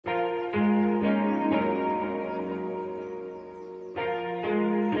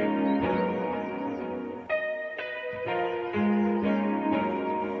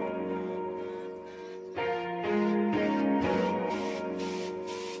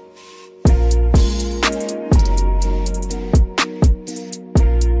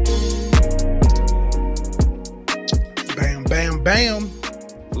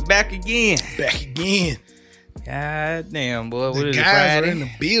again. Back again. God damn, boy. What The is it, guys Friday? are in the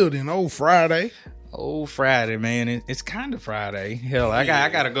building. Friday. Oh, Friday, man. It's kind of Friday. Hell, I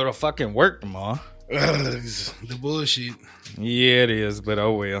got to go to fucking work tomorrow. The bullshit. Yeah, it is, but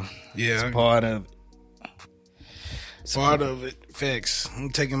oh well. Yeah. It's part of it. Part of it. Facts. I'm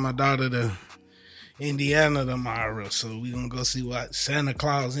taking my daughter to Indiana tomorrow, so we gonna go see what Santa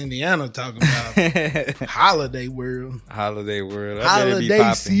Claus, Indiana talking about. Holiday World. Holiday World.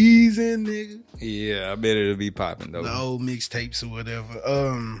 Holiday season, nigga. Yeah, I bet it'll be popping, though. The old mixtapes or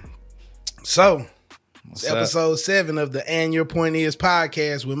whatever. So, it's episode 7 of the And Your Point Is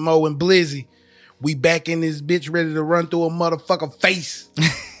podcast with Mo and Blizzy. We back in this bitch ready to run through a motherfucker face.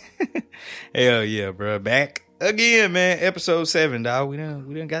 Hell yeah, bro. Back again, man. Episode 7, dog. We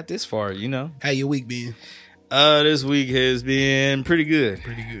done got this far, you know. How your week been? This week has been pretty good.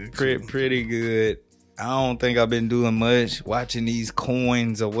 Pretty good. Pretty good. I don't think I've been doing much, watching these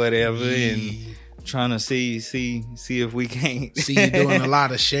coins or whatever, and trying to see if we can't. See you doing a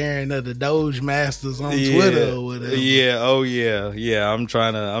lot of sharing of the Doge Masters on Twitter or whatever. Yeah, oh yeah. I'm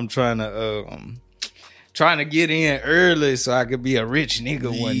trying to get in early so I could be a rich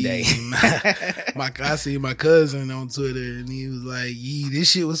nigga one day. I see my cousin on Twitter and he was like, this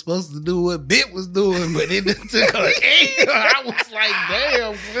shit was supposed to do what Bit was doing, but it took a L. I was like,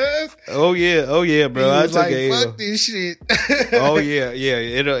 damn, cuz. Oh yeah, bro. He was I took like, a L. fuck this shit. Oh yeah.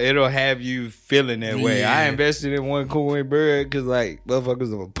 It'll have you feeling that way. I invested in one coin, bro, because like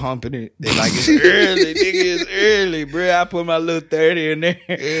motherfuckers were pumping it. They like it's early, nigga. It's early, bro. I put my little 30 in there.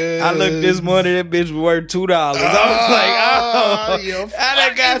 Yeah. I looked this morning, that bitch was worth $2. I was like, I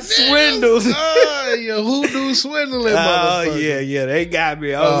done got swindled. Your hoodoo swindling, Oh motherfucker. yeah, they got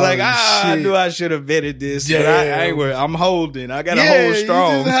me. I was like, I knew I should have vetted this, but I ain't worried. I'm holding. I got to hold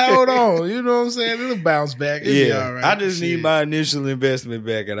strong. You just hold on. You know what I'm saying? It'll bounce back. It'll be all right. I just need my initial investment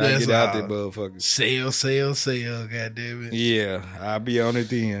back, and I get out there, motherfucker. Sell. God damn it. Yeah, I'll be on it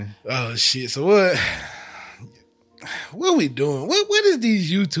then. Oh shit. So what we doing? What is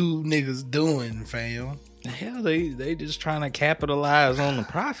these YouTube niggas doing, fam? Hell, they just trying to capitalize on the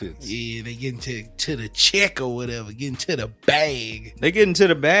profits. Yeah, they getting to the check or whatever, getting to the bag. They getting to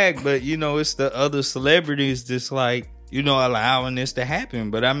the bag, but you know, it's the other celebrities that's like, you know, allowing this to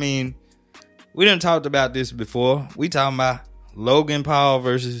happen. But I mean, we done talked about this before. We talking about Logan Paul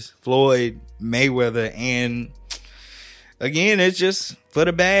versus Floyd Mayweather, and again, it's just for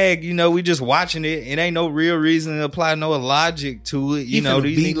the bag. You know, we just watching it. It ain't no real reason to apply no logic to it. You know,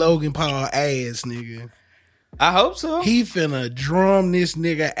 beat Logan Paul ass, nigga. I hope so. He finna drum this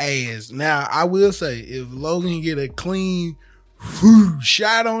nigga ass. Now, I will say, if Logan get a clean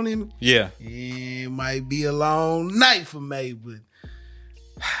shot on him, it might be a long night for May, but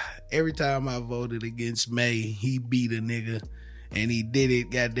every time I voted against May, he beat a nigga, and he did it,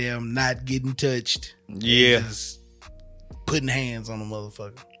 goddamn, not getting touched. Yeah. Just putting hands on a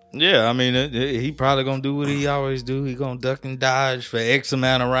motherfucker. Yeah, I mean, he probably gonna do what he always do. He gonna duck and dodge for X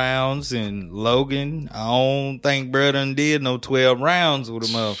amount of rounds. And Logan, I don't think bro done did no 12 rounds with a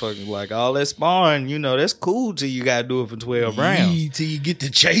motherfucker. Like, all that sparring, you know, that's cool till you gotta do it for 12 rounds. Till you get to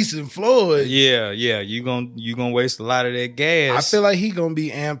chasing Floyd. Yeah, you gonna waste a lot of that gas. I feel like he gonna be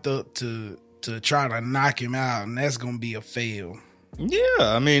amped up to try to knock him out, and that's gonna be a fail. Yeah,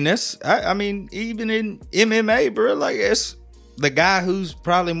 I mean, I mean, even in MMA, bro, like, that's the guy who's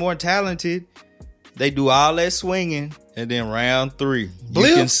probably more talented. They do all that swinging, and then round 3, you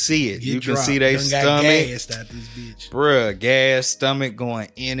can see it. You can see their stomach. Gassed out this bitch. Bruh, gas, stomach going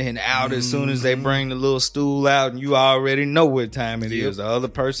in and out as soon as they bring the little stool out, and you already know what time it is. The other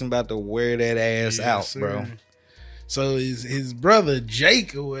person about to wear that ass out, sir. Bro. So his brother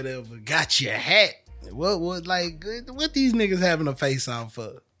Jake or whatever got your hat. What these niggas having a face off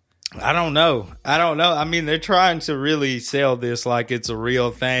for? I don't know. I mean, they're trying to really sell this like it's a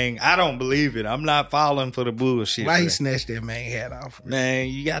real thing. I don't believe it. I'm not falling for the bullshit. Why he snatched that man hat off? Bro? Man,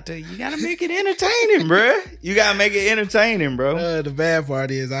 you gotta make it entertaining, bro. You gotta make it entertaining, bro. The bad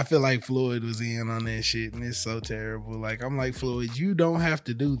part is I feel like Floyd was in on that shit, and it's so terrible. Like, I'm like, Floyd, you don't have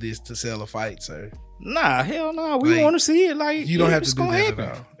to do this to sell a fight, sir. Nah, hell no. We want to see it. Like, you don't have to do that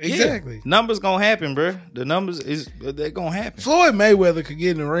at all. Exactly. Yeah. Numbers gonna happen, bro. The numbers they're gonna happen. Floyd Mayweather could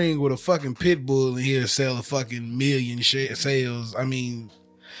get in the ring with a fucking pit bull and he'll sell a fucking million sales. I mean,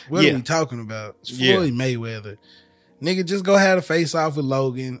 what are we talking about? It's Floyd Mayweather. Nigga, just go have a face off with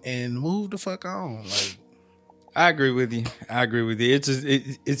Logan and move the fuck on. Like, I agree with you.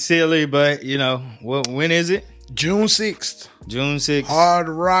 It's silly, but you know, when is it? June 6th. June 6th. Hard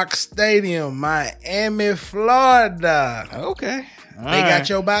Rock Stadium, Miami, Florida. Okay. They got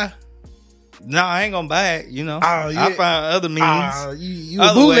your buy? No, I ain't gonna buy it. You know, Oh, yeah. I find other means. You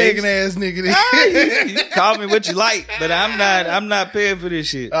a bootlegging ass nigga. You call me what you like, but I'm not paying for this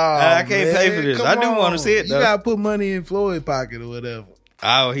shit. I can't pay for this. I do want to see it though. You gotta put money in Floyd's pocket or whatever.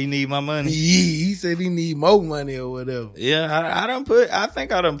 Oh, he need my money. He said he need more money or whatever. Yeah, I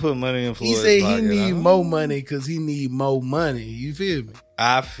think I done put money in Floyd's pocket. He said he need more money because he need more money. You feel me?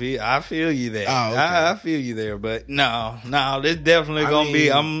 I feel you there. Oh, okay. I feel you there, but no, this definitely I'm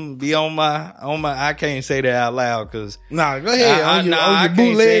gonna be on my. I can't say that out loud because go ahead on your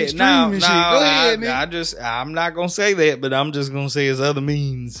bootleg stream and shit. Go ahead, nigga. I'm not gonna say that, but I'm just gonna say it's other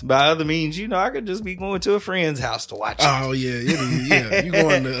means. By other means, I could just be going to a friend's house to watch it. Oh yeah, you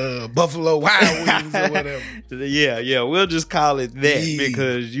going to Buffalo Wild Wings or whatever. Yeah, we'll just call it that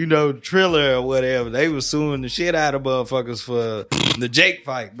because Triller or whatever, they was suing the shit out of motherfuckers for the Jake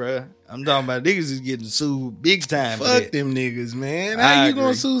fight, bruh. I'm talking about niggas is getting sued big time. Fuck them niggas, man. How you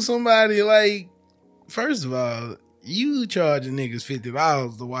gonna sue somebody like? First of all, you charging niggas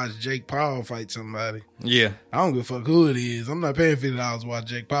 $50 to watch Jake Paul fight somebody. Yeah, I don't give a fuck who it is. I'm not paying $50 to watch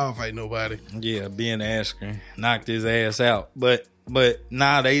Jake Paul fight nobody. Yeah, Ben Askren knocked his ass out, but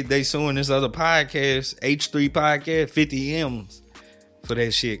nah, they suing this other podcast, H3 podcast, 50 M's for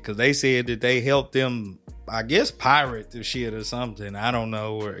that shit because they said that they helped them. I guess pirate the shit or something. I don't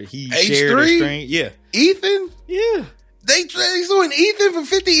know. Or he shared a string. Yeah. Ethan? Yeah. They suing Ethan for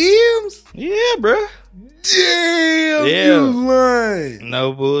 50 M's? Yeah, bruh. Damn. Yeah. You lying.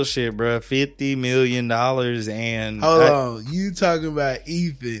 No bullshit, bruh. $50 million and... Hold on. You talking about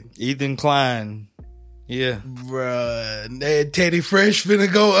Ethan. Ethan Klein. Yeah. Bruh. That Teddy Fresh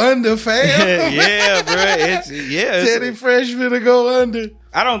finna go under, fam. Yeah, bruh. Teddy Fresh finna go under.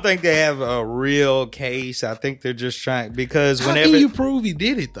 I don't think they have a real case. I think they're just trying because How can you prove he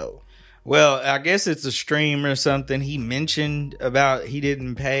did it though? Well, I guess it's a stream or something. He mentioned about he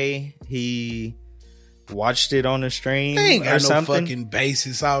didn't pay. He watched it on the stream. They ain't got or something. No fucking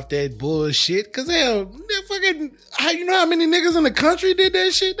basis off that bullshit. Cause they're fucking. You know how many niggas in the country did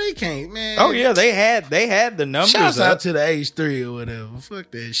that shit? They can't, man. Oh yeah, they had the numbers. Shouts out to the H3 or whatever.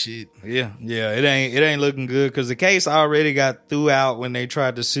 Fuck that shit. Yeah. It ain't looking good because the case already got threw out when they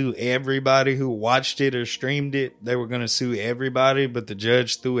tried to sue everybody who watched it or streamed it. They were gonna sue everybody, but the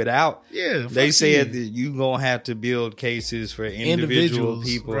judge threw it out. Yeah, they said that you gonna have to build cases for individual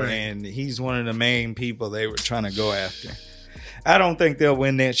people, right. And he's one of the main people they were trying to go after. I don't think they'll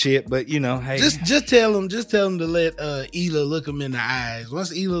win that shit, but hey, just tell them to let Ela look him in the eyes.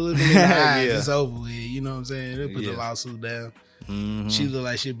 Once Ela look him in the eyes, it's over with. You know what I'm saying? They'll put the lawsuit down. Mm-hmm. She look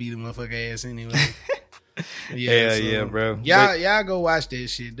like she'll beat the motherfucker ass anyway. Yeah, bro. Y'all go watch that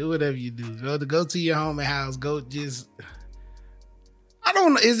shit. Do whatever you do. Go to your homie house. Go just. I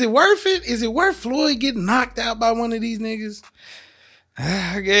don't know. Is it worth it? Is it worth Floyd getting knocked out by one of these niggas?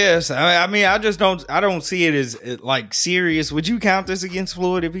 I guess. I mean, I don't see it as like serious. Would you count this against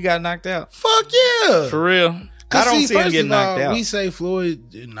Floyd if he got knocked out? Fuck yeah. For real. I don't see him getting knocked out. We say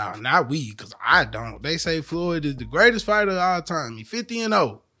Floyd, no, not we, because I don't. They say Floyd is the greatest fighter of all time. He's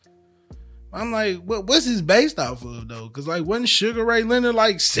 50-0. I'm like, what's his based off of though? Because wasn't Sugar Ray Leonard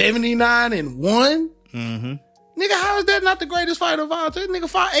 79-1? Mm-hmm. Nigga, how is that not the greatest fighter of all time? Nigga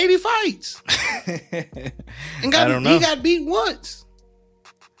fought 80 fights. And he got beat once.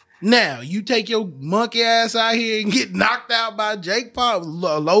 Now, you take your monkey ass out here and get knocked out by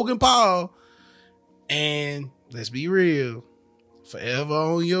Logan Paul, and let's be real, forever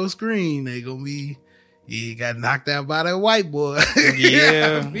on your screen, they gonna be, you got knocked out by that white boy.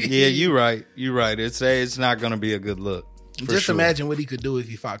 Yeah, you right. It's not gonna be a good look. Just imagine what he could do if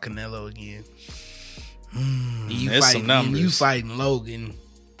he fought Canelo again. You fighting Logan.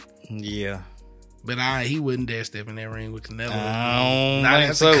 Yeah. But he wouldn't dare step in that ring with Canelo. I don't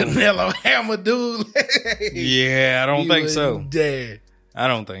think so. Canelo hammer dude. Yeah, I don't think so. Dare. I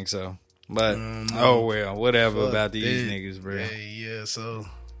don't think so. But oh well, whatever about these niggas, bro. Yeah. So,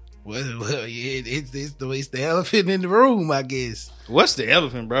 it's the elephant in the room, I guess. What's the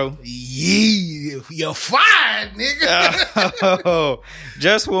elephant, bro? Yeah, you're fired, nigga.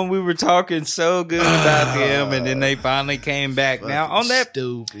 Just when we were talking so good about them, and then they finally came back. Now on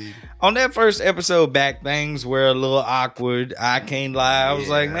that first episode back, things were a little awkward. I can't lie. I was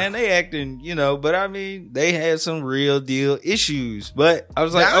like, man, they acting, but I mean, they had some real deal issues. But I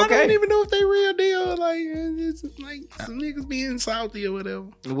was like, now, okay. I don't even know if they real deal. It's like some niggas being salty or whatever.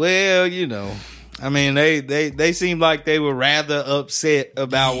 Well, I mean, they seemed like they were rather upset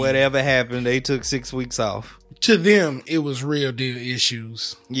about whatever happened. They took 6 weeks off. To them, it was real deal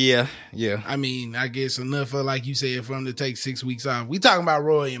issues. Yeah. I mean, I guess enough for, like you said, for them to take 6 weeks off. We talking about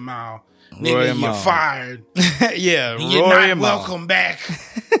Roy and Mal. Nigga, you're fired. Yeah, Roy and Mal. Welcome back.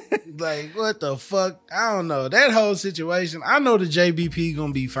 like, what the fuck? I don't know. That whole situation, I know the JBP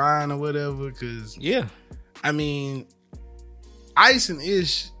gonna be fine or whatever, because, yeah. I mean, Ice and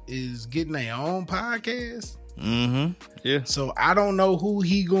Ish is getting their own podcast. Mm-hmm. Yeah. So I don't know who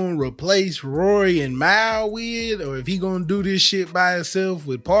he gonna replace Rory and Mal with, or if he gonna do this shit by himself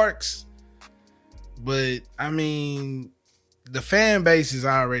with Parks. But I mean, the fan base is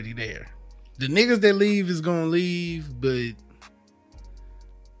already there. The niggas that leave is gonna leave, but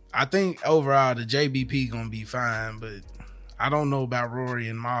I think overall the JBP gonna be fine. But I don't know about Rory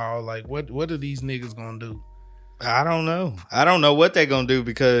and Mal. Like, what are these niggas gonna do? I don't know. I don't know what they're going to do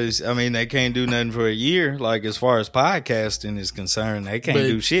because, I mean, they can't do nothing for a year. Like, as far as podcasting is concerned, they can't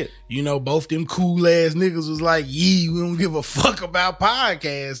do shit. You know, both them cool ass niggas was like, we don't give a fuck about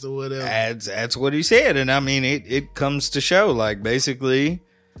podcasts or whatever. That's what he said. And I mean, it comes to show. Like, basically,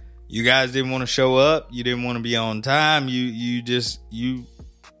 you guys didn't want to show up. You didn't want to be on time. You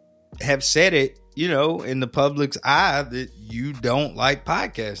have said it, you know, in the public's eye that you don't like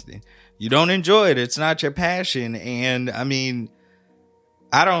podcasting. You don't enjoy it. It's not your passion. And I mean,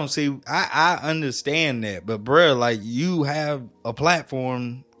 I don't see, I understand that, but bruh, like, you have a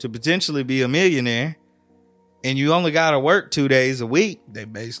platform to potentially be a millionaire and you only got to work 2 days a week. They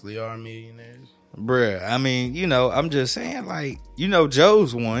basically are millionaires. Bruh, I mean, you know, I'm just saying, like, you know,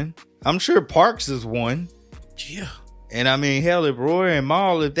 Joe's won. I'm sure Parks has won. Yeah. And I mean, hell, if Roy and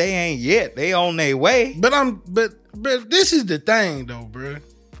Maul, if they ain't yet, they on their way. But this is the thing though, bruh.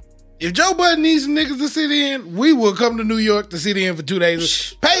 If Joe Budden needs some niggas to sit in, we will come to New York to sit in for 2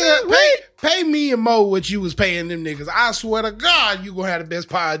 days. Pay me and Mo what you was paying them niggas. I swear to God, you gonna have the best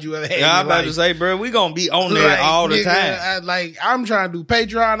pod you ever had. Yeah, I'm about to say, bro, we gonna be on there all the time. I'm trying to do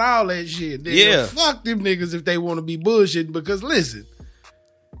Patreon, all that shit. Nigga, yeah. Fuck them niggas if they want to be bullshitting, because listen,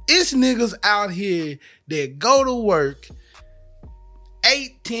 it's niggas out here that go to work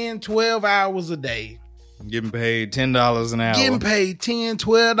 8, 10, 12 hours a day. Getting paid $10 an hour. Getting paid $10,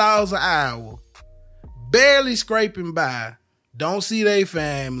 $12 an hour. Barely scraping by. Don't see their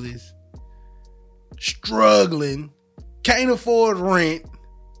families. Struggling. Can't afford rent.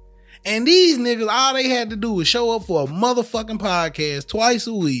 And these niggas, all they had to do was show up for a motherfucking podcast twice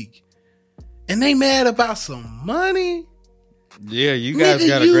a week. And they mad about some money? Yeah, you guys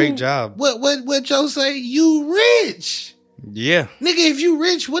got a great job. What Joe say? You rich. Yeah. Nigga, if you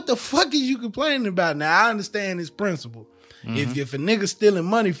rich, what the fuck is you complaining about? Now, I understand this principle. Mm-hmm. If a nigga stealing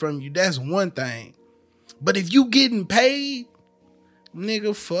money from you, that's one thing. But if you getting paid,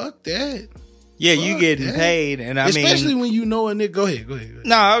 nigga, fuck that. Yeah, fuck you getting paid. And especially when you know a nigga. Go ahead.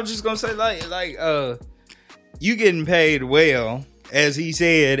 No, I was just going to say, like, you getting paid well, as he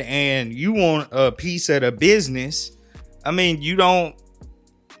said, and you want a piece of the business. I mean, you don't,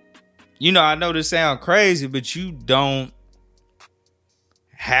 you know, I know this sound crazy, but you don't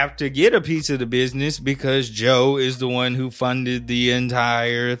have to get a piece of the business because Joe is the one who funded the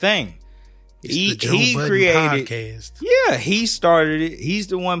entire thing. He created podcast. Yeah, he started it. He's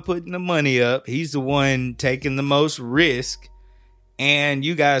the one putting the money up. He's the one taking the most risk. And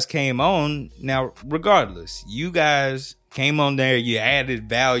you guys came on. Now, regardless, you guys came on there. You added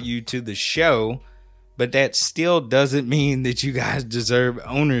value to the show. But that still doesn't mean that you guys deserve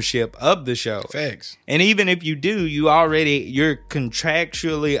ownership of the show. Facts. And even if you do, you're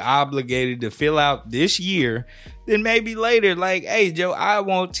contractually obligated to fill out this year. Then maybe later, like, hey, Joe, I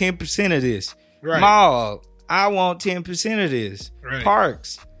want 10% of this. Right. Maul, I want 10% of this. Right.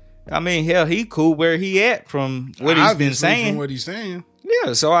 Parks. I mean, hell, he cool where he at from what he's been saying. From what he's saying.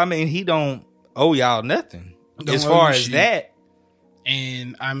 Yeah, so I mean, he don't owe y'all nothing as far as that.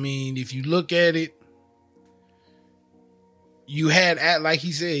 And I mean, if you look at it, you had, like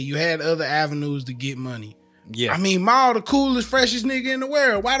he said, you had other avenues to get money. Yeah. I mean, Maul, the coolest, freshest nigga in the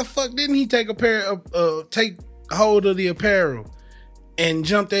world. Why the fuck didn't he take take hold of the apparel and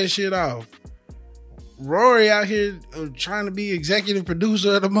jump that shit off? Rory out here trying to be executive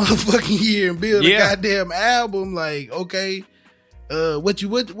producer of the motherfucking year and build a goddamn album. Like, okay, what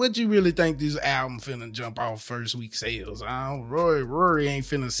you really think this album finna jump off first week sales? Rory ain't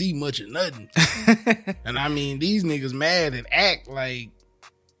finna see much of nothing. And I mean, these niggas mad at Act. Like,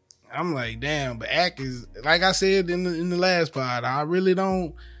 I'm like, damn, but Act is, like I said in the last pod, I really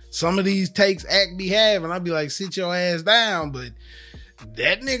don't, some of these takes Act be having, I'd be like, sit your ass down, but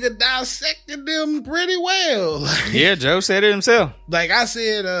that nigga dissected them pretty well. Yeah, Joe said it himself. Like I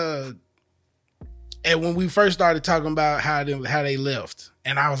said, and when we first started talking about how they left,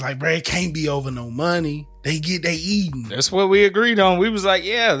 and I was like, bro, it can't be over no money. They eating. That's what we agreed on. We was like,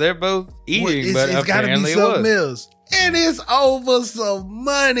 yeah, they're both eating, but it's gotta be something else. And it's over some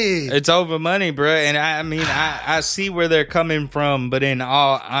money. It's over money, bro. And I mean, I see where they're coming from, but in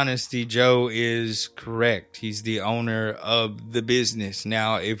all honesty, Joe is correct. He's the owner of the business.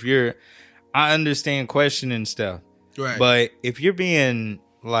 Now, I understand questioning stuff, right? But if you're being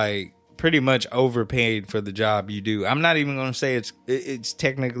like pretty much overpaid for the job you do, I'm not even going to say it's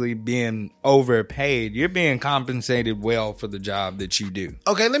technically being overpaid. You're being compensated well for the job that you do.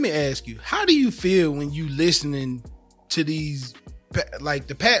 Okay, let me ask you, how do you feel when you listening to these like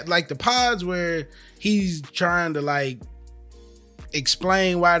the pods where he's trying to like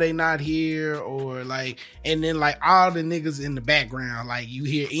explain why they not here, or like, and then like all the niggas in the background, like you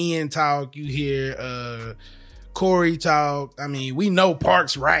hear Ian talk, you hear Corey talk. I mean, we know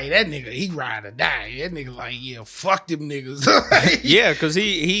Park's right. That nigga, he ride or die. That nigga like, yeah, fuck them niggas. Yeah, because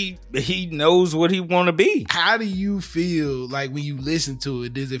he knows what he want to be. How do you feel like when you listen to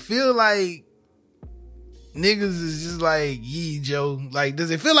it? Does it feel like niggas is just like, yee, Joe? Like,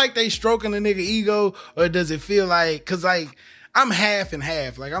 does it feel like they stroking a nigga ego, or does it feel like, cause like I'm half and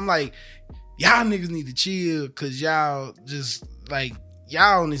half. Like I'm like, y'all niggas need to chill, cause y'all just like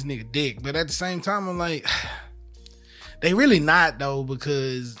y'all on this nigga dick. But at the same time, I'm like, they really not though,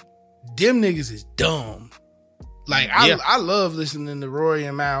 because them niggas is dumb. Like I love listening to Rory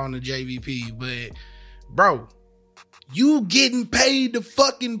and Mal on the JVP, but bro, you getting paid to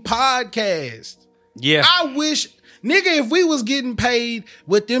fucking podcast. Yeah. I wish, nigga, if we was getting paid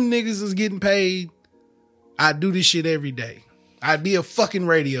what them niggas is getting paid, I'd do this shit every day. I'd be a fucking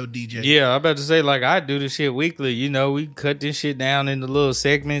radio DJ. Yeah, I'm about to say, like, I do this shit weekly. You know, we cut this shit down into little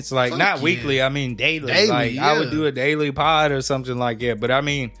segments. Like, not weekly, I mean daily. Like, I would do a daily pod or something like that. But I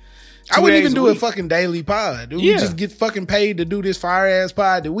mean, I wouldn't even do a fucking daily pod. We just get fucking paid to do this fire ass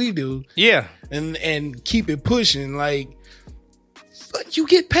pod that we do. Yeah. And keep it pushing. Like, you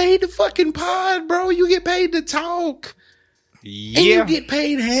get paid to fucking pod, bro. You get paid to talk. Yeah. And you get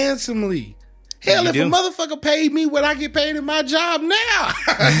paid handsomely. Hell, if a motherfucker paid me what I get paid in my job now,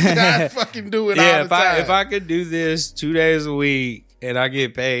 I'd fucking do it all the time. If I could do this 2 days a week and I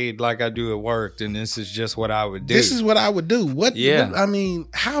get paid like I do at work, then this is just what I would do. This is what I would do. I mean,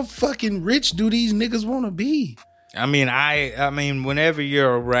 how fucking rich do these niggas want to be? I mean, whenever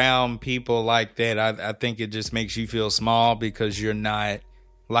you're around people like that, I think it just makes you feel small because you're not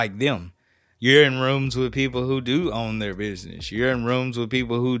like them. You're in rooms with people who do own their business. You're in rooms with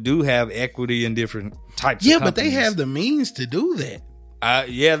people who do have equity in different types of companies. Yeah, but they have the means to do that.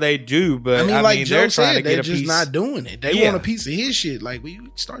 Yeah, they do. But I mean, Joe they're said, trying to get they're just not doing it. They want a piece of his shit. Like, well,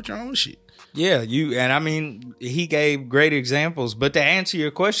 you start your own shit. Yeah, and I mean, he gave great examples. But to answer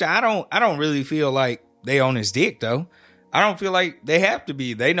your question, I don't really feel like they on his dick though. I don't feel like they have to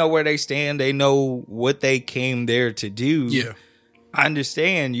be. They know where they stand. They know what they came there to do. Yeah. I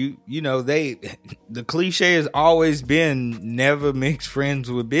understand you know, the cliche has always been never mix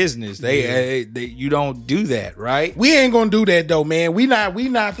friends with business. They you don't do that, right? We ain't gonna do that though, man. We not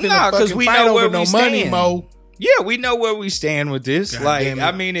finna fucking we fight know over no money, Mo. Yeah, we know where we stand with this. God like,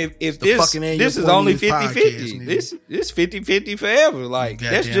 I mean, if this is only 50-50. This 50-50 forever. Like,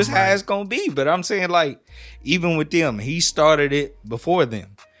 that's just how it's gonna be. But I'm saying, like, even with them, he started it before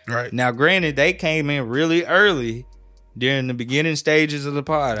them. Right. Now, granted, they came in really early during the beginning stages of the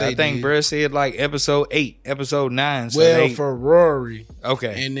pod. I think Bruh said like episode 8, episode 9. So for Rory.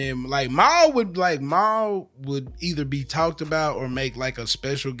 Okay. And then like Maul would either be talked about or make like a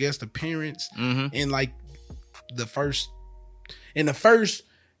special guest appearance in like the first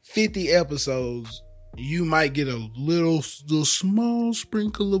 50 episodes. You might get a little small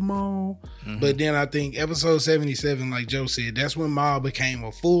sprinkle of Maul. But then I think episode 77, like Joe said, that's when Maul became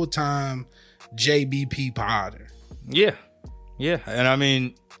a full-time JBP podder. Yeah. And I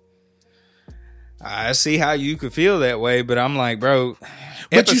mean, I see how you could feel that way, but I'm like, bro.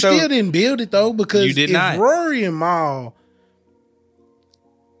 But you still didn't build it though, because you did not. Rory and Maul,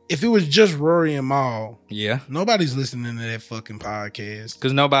 if it was just Rory and Maul, nobody's listening to that fucking podcast.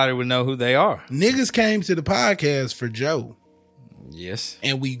 Because nobody would know who they are. Niggas came to the podcast for Joe. Yes.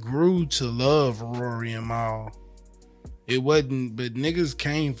 And we grew to love Rory and Maul. It wasn't, but niggas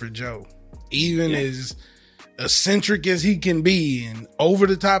came for Joe. Even as eccentric as he can be and over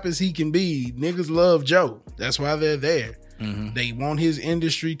the top as he can be, niggas love Joe. That's why they're there. They want his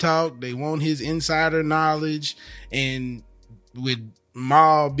industry talk. They want his insider knowledge. And with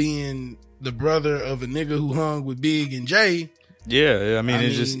Maul being the brother of a nigga who hung with Big and Jay. Yeah, I mean,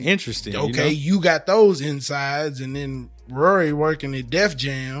 it's just interesting. Okay, you got those insides. And then Rory working at Def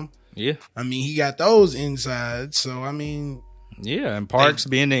Jam. Yeah. I mean, he got those insides. So, I mean... Yeah, and Parks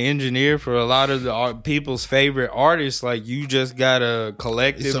being the engineer for a lot of the people's favorite artists, like you just got a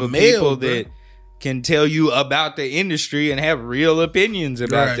collective of people that can tell you about the industry and have real opinions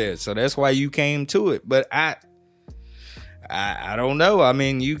about that. So that's why you came to it. But I don't know. I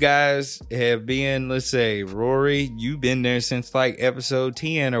mean, you guys have been, let's say, Rory, you've been there since like episode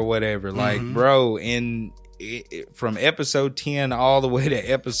 10 or whatever. Like, bro, from episode 10 all the way to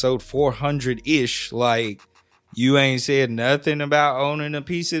episode 400-ish, like, you ain't said nothing about owning a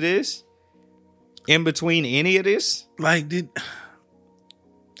piece of this in between any of this? Like,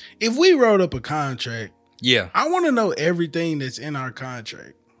 if we wrote up a contract, I want to know everything that's in our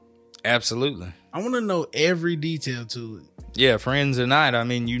contract. Absolutely. I want to know every detail to it. Yeah, friends or not, I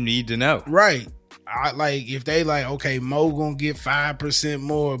mean, you need to know. Right. Like, if they like, okay, Mo gonna get 5%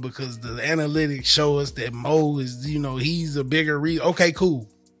 more because the analytics show us that Mo is, he's a bigger okay, cool.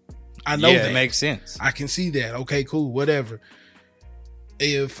 I know that. It makes sense. I can see that. Okay, cool, whatever.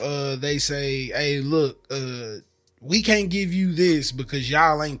 If they say, hey, look, we can't give you this because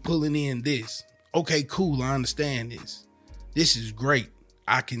y'all ain't pulling in this. Okay, cool. I understand this. This is great.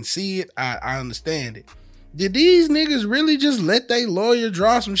 I can see it. I understand it. Did these niggas really just let their lawyer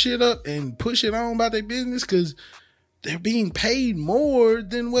draw some shit up and push it on about their business? Because they're being paid more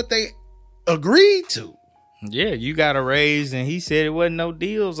than what they agreed to. Yeah, you got a raise, and he said it wasn't no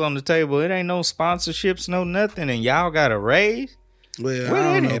deals on the table. It ain't no sponsorships, no nothing, and y'all got a raise? Well,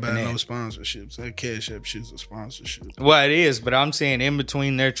 I don't know about no sponsorships. That Cash App shit's a sponsorship. Well, it is, but I'm saying in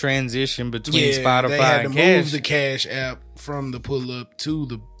between their transition between Spotify they had to and Cash. move the Cash App from the pull up to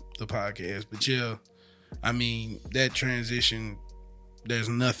the podcast. But yeah, I mean, that transition, there's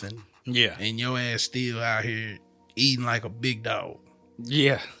nothing. Yeah. And your ass still out here eating like a big dog.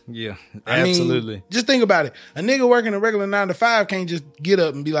 Yeah, absolutely. I mean, just think about it. A nigga working a regular 9 to 5 can't just get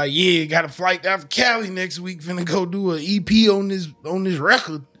up and be like, yeah, got a flight out for Cali next week, finna go do an EP on this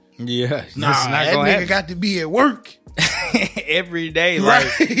record. Yeah. Nah, that nigga got to be at work. Every day.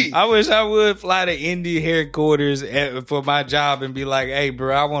 Like, I wish I would fly to Indy headquarters for my job and be like, hey,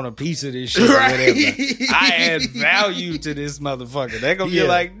 bro, I want a piece of this shit or whatever. I add value to this motherfucker. They gonna be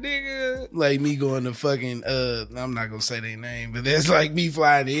like, nigga. Like me going to fucking, I'm not gonna say their name, but that's like me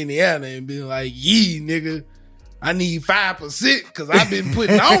flying to Indiana and being like, yee, nigga, I need 5% because I've been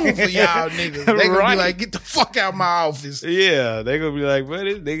putting on for y'all niggas. They gonna be like, get the fuck out my office. Yeah, they gonna be like, what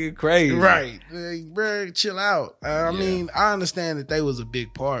is nigga crazy? Right. Like, bruh, chill out. I mean, I understand that they was a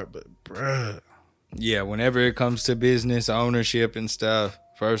big part, but bruh. Yeah, whenever it comes to business ownership and stuff,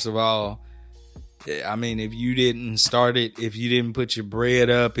 first of all, I mean, if you didn't start it, if you didn't put your bread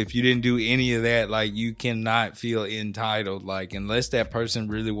up, if you didn't do any of that, like, you cannot feel entitled. Like, unless that person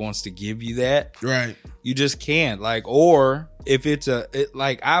really wants to give you that, right? You just can't. Like, or if it's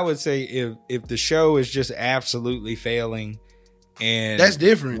like, I would say if the show is just absolutely failing, and that's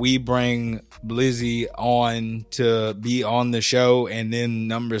different. We bring Blizzy on to be on the show, and then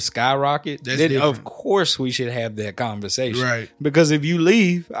numbers skyrocket. Then different. Of course we should have that conversation, right? Because if you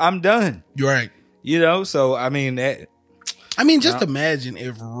leave, I'm done. You're right. So I mean just imagine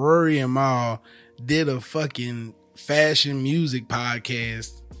if Rory and Mal did a fucking fashion music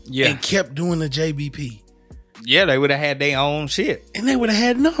podcast, and kept doing the JBP. Yeah, they would have had their own shit, and they would have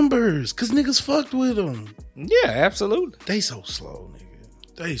had numbers because niggas fucked with them. Yeah, absolutely. They so slow,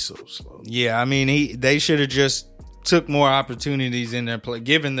 nigga. They so slow. Yeah, I mean, they should have just took more opportunities in their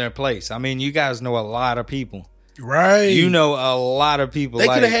given their place. I mean, you guys know a lot of people. Right. You know a lot of people. They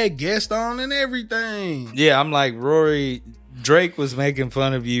could have had guests on and everything. Yeah, I'm like, Rory, Drake was making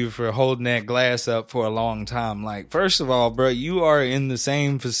fun of you for holding that glass up for a long time. Like, first of all, bro, you are in the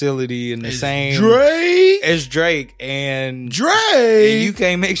same facility in the same as Drake and you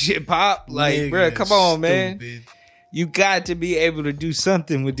can't make shit pop. Like, nigga, bro, come on, man. You got to be able to do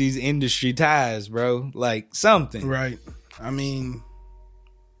something with these industry ties, bro. Like, something. Right. I mean,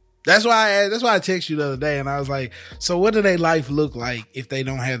 that's why I texted you the other day and I was like, so what do their life look like if they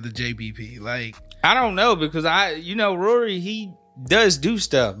don't have the JBP? Like, I don't know, because Rory, he does do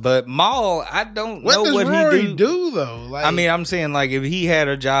stuff, but Mal, I don't know what Rory he do though. Like, I mean, I'm saying, like, if he had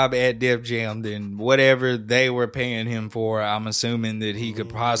a job at Def Jam, then whatever they were paying him for, I'm assuming that he could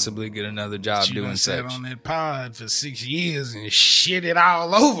possibly get another job doing such. Sat on that pod for 6 years and shit it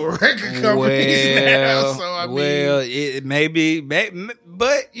all over record companies now. So I mean, it maybe,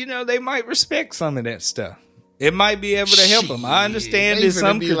 but they might respect some of that stuff. It might be able to help him. I understand there's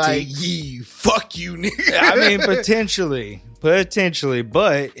some critique. Like, fuck you, nigga. I mean, potentially.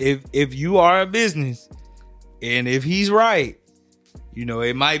 But if you are a business, and if he's right, you know,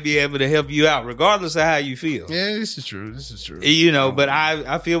 it might be able to help you out regardless of how you feel. Yeah, this is true. You know, but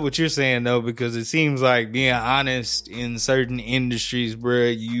I feel what you're saying though, because it seems like being honest in certain industries,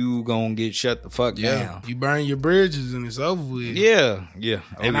 bruh, you gonna get shut the fuck down. You burn your bridges and it's over with. Yeah.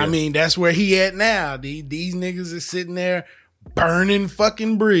 And I mean, that's where he at now. These niggas is sitting there burning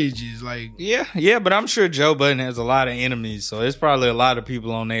fucking bridges. Like, yeah, but I'm sure Joe Budden has a lot of enemies, so there's probably a lot of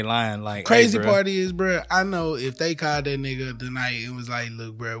people on their line. Like, crazy hey, part is, bro, I know if they called that nigga tonight and was like,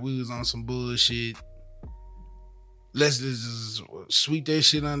 look, bro, we was on some bullshit, let's just sweep that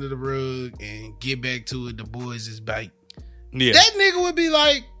shit under the rug and get back to it, the boys is back. Yeah, that nigga would be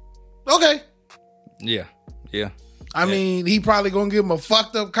like, okay. Yeah. I mean, he probably gonna give him a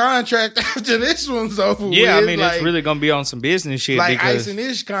fucked up contract after this one's over with. I mean, like, it's really gonna be on some business shit. Like because... Ice and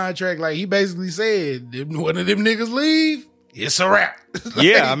Ish contract, like he basically said, if one of them niggas leave, it's a wrap.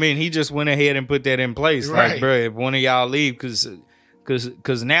 Like, I mean, he just went ahead and put that in place. Right. Like, bro, if one of y'all leave,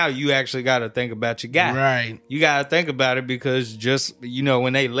 because now you actually got to think about your guy. Right. You got to think about it because just, you know,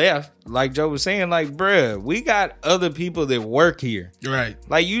 when they left, like Joe was saying, like, bruh, we got other people that work here. Right.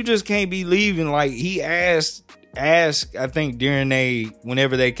 Like, you just can't be leaving. Like, he asked, I think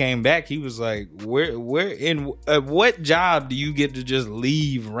whenever they came back, he was like, what job do you get to just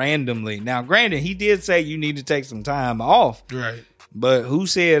leave randomly? Now, granted, he did say you need to take some time off. Right. But who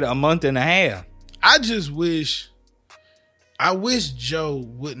said a month and a half? I wish Joe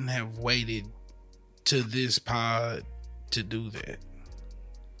wouldn't have waited to this pod to do that.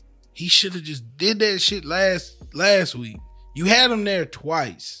 He should have just did that shit last week. You had him there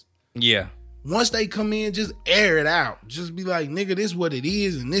twice. Yeah. Once they come in, just air it out. Just be like, nigga, this what it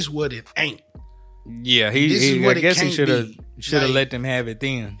is and this what it ain't. Yeah, I guess he should have let them have it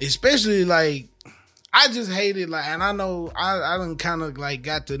then. Especially like, I just hate it. Like, and I know I done kind of like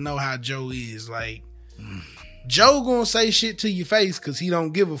got to know how Joe is. Like, Joe gonna say shit to your face because he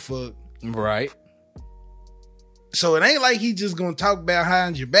don't give a fuck. Right. So it ain't like he just gonna talk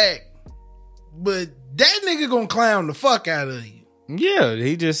behind your back. But that nigga gonna clown the fuck out of you. Yeah,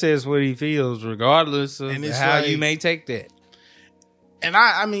 he just says what he feels regardless of how you may take that. And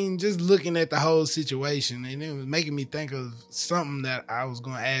I mean, just looking at the whole situation, and it was making me think of something that I was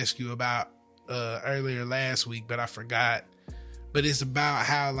gonna ask you about earlier last week, but I forgot. But it's about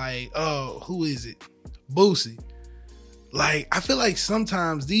how, like, who is it? Boosie. Like, I feel like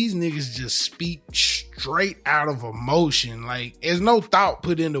sometimes these niggas just speak straight out of emotion. Like, there's no thought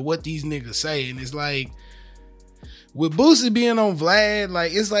put into what these niggas say. And it's like, with Boosie being on Vlad,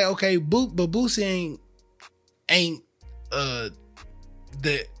 like, it's like, okay, but Boosie ain't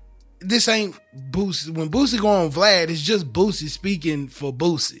this ain't Boosie. When Boosie go on Vlad, it's just Boosie speaking for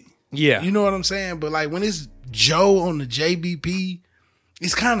Boosie. Yeah. You know what I'm saying? But like when it's Joe on the JBP,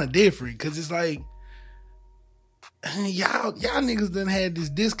 it's kind of different because it's like, y'all niggas done had this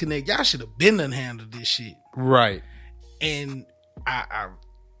disconnect. Y'all should have been done handled this shit. Right. And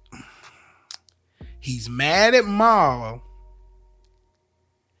he's mad at Marl.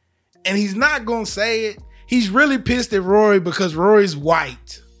 And he's not going to say it. He's really pissed at Rory because Rory's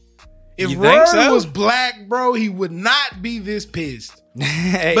white. If Rory was black, bro, he would not be this pissed.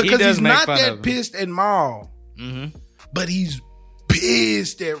 Because he's not that pissed at Marl. Mm-hmm. But he's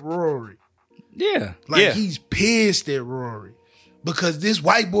pissed at Rory. Yeah. Like, he's pissed at Rory. Because this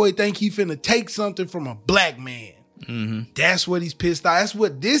white boy think he finna take something from a black man. Mm-hmm. That's what he's pissed off. That's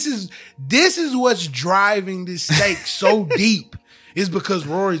what this is what's driving this stake so deep. Is because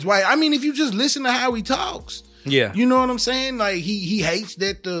Rory's white. I mean, if you just listen to how he talks. Yeah. You know what I'm saying? Like, he hates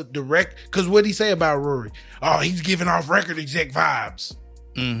that the record. Because what'd he say about Rory? Oh, he's giving off record exec vibes.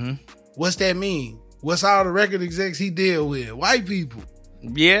 Mm-hmm. What's that mean? What's all the record execs he deal with? White people.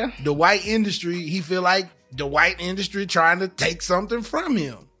 Yeah. The white industry, he feel like the white industry trying to take something from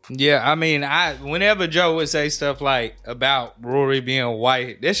him. Yeah, I mean, whenever Joe would say stuff like about Rory being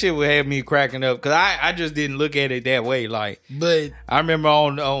white, that shit would have me cracking up because I just didn't look at it that way. Like, but I remember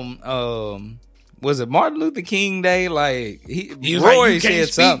on was it Martin Luther King Day? Like Rory like, said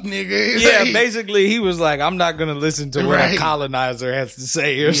something. Nigga. Yeah, basically he was like, I'm not gonna listen to what a colonizer has to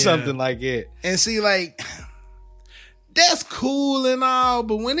say or something like that. And see, like, that's cool and all,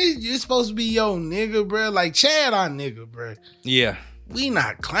 but when you're supposed to be your nigga, bro, like Chad, our nigga, bro. Yeah. We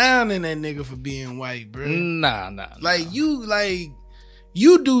not clowning that nigga for being white, bro. Nah. Like, you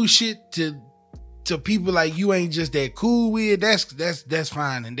do shit to people like you ain't just that cool with. That's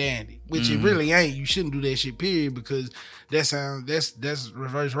fine and dandy. Which it really ain't. You shouldn't do that shit, period, because that's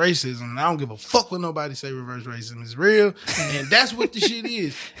reverse racism. And I don't give a fuck what nobody say reverse racism is real. And that's what the shit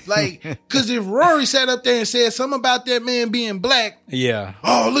is. Like, cause if Rory sat up there and said something about that man being black, yeah.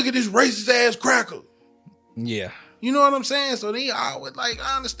 Oh, look at this racist ass cracker. Yeah. You know what I'm saying? So they always like,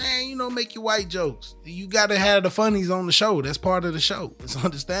 I understand, you know, make your white jokes. You got to have the funnies on the show. That's part of the show. It's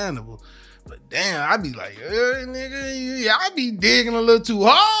understandable. But damn, I be like, nigga, y'all be digging a little too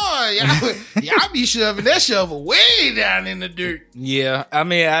hard. Y'all be shoving that shovel way down in the dirt. Yeah, I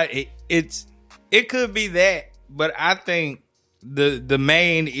mean, it could be that, but I think the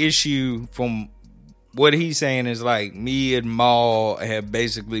main issue from what he's saying is like me and Maul have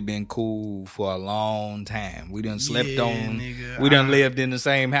basically been cool for a long time. We done slept on. Nigga, we done lived in the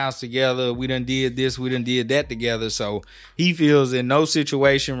same house together. We done did this. We done did that together. So he feels in no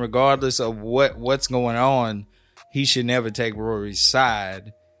situation, regardless of what's going on, he should never take Rory's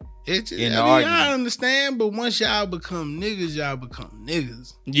side. I understand, but once y'all become niggas, y'all become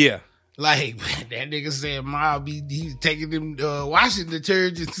niggas. Yeah. Like, that nigga said, Ma, he taking them washing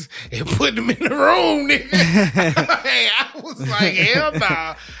detergents and putting them in the room, nigga. Hey, I was like, hell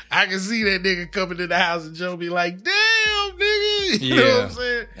nah. I can see that nigga coming to the house and Joe be like, damn, nigga. You know what I'm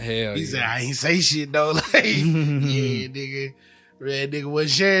saying? Hell he said, I ain't say shit, though. Like, yeah, nigga. Red nigga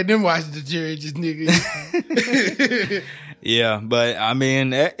wasn't sharing them washing detergents, nigga. Yeah, but I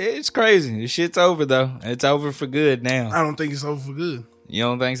mean, it's crazy. This shit's over, though. It's over for good now. I don't think it's over for good. You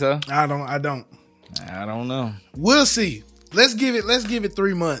don't think so? I don't. I don't know. We'll see. Let's give it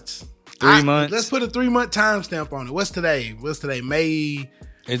 3 months. 3 months. Let's put a 3-month timestamp on it. What's today? May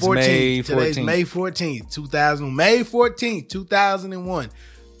 14th. It's May 14th. Today's May 14th, May 14th, 2001.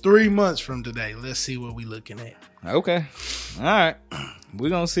 3 months from today. Let's see what we looking at. Okay. All right. We're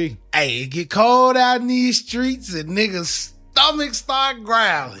going to see. Hey, it get cold out in these streets and niggas' stomachs start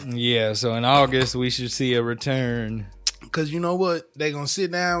growling. Yeah, so in August, we should see a return. Because you know what? They going to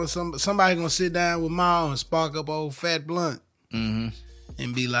sit down with somebody going to sit down with Ma and spark up old fat blunt. Mm-hmm.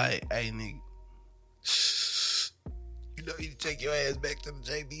 And be like, hey, nigga. You know, you take your ass back to the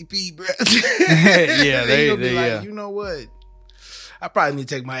JBP, bro. Yeah, they be like, you know what? I probably need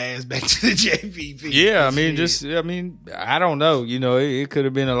to take my ass back to the JPP. Yeah, I don't know. You know, it could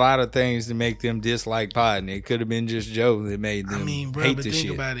have been a lot of things to make them dislike Pod. It could have been just Joe that made them hate the shit.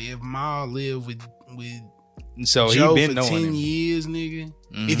 Think about it. If Ma lived with so Joe he been for 10 him. years, nigga.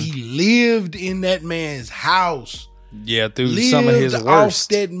 Mm-hmm. If he lived in that man's house. Yeah, through some of his worst. Off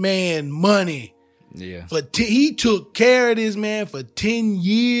that man money. Yeah. He took care of this man for 10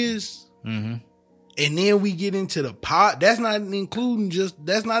 years. Mm-hmm. And then we get into the pod. That's not including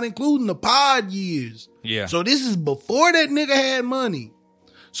the pod years. Yeah. So this is before that nigga had money.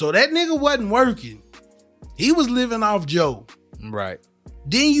 So that nigga wasn't working. He was living off Joe. Right.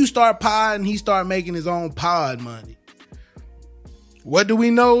 Then you start pod and he start making his own pod money. What do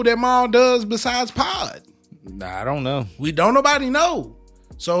we know that Maul does besides pod? I don't know. We don't nobody know.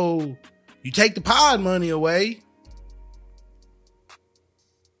 So you take the pod money away.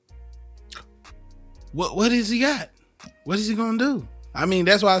 What has he got? What is he gonna do? I mean,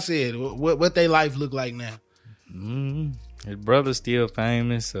 that's why I said what their life look like now. His brother's still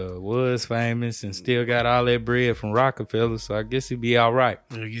famous, was famous, and still got all that bread from Rockefeller. So I guess he'd be all right.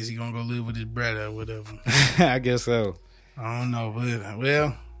 I guess he gonna go live with his brother or whatever. I guess so. I don't know, but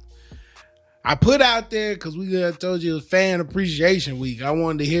well, I put out there because we told you it was Fan Appreciation Week. I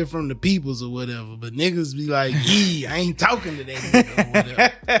wanted to hear from the peoples or whatever, but niggas be like, I ain't talking to that nigga or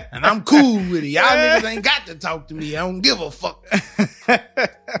whatever. And I'm cool with it. Y'all niggas ain't got to talk to me. I don't give a fuck.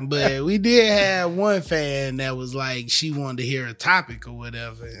 But we did have one fan that was like, she wanted to hear a topic or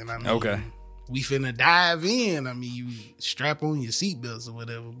whatever. And I mean, okay, we finna dive in. I mean, you strap on your seatbelts or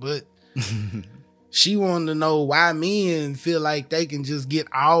whatever, but she wanted to know why men feel like they can just get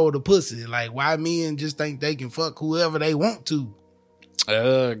all the pussy. Like, why men just think they can fuck whoever they want to.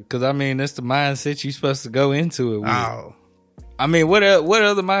 Because, I mean, that's the mindset you're supposed to go into it with. Oh. I mean, what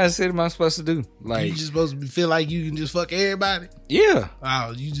other mindset am I supposed to do? Like, you just supposed to feel like you can just fuck everybody? Yeah.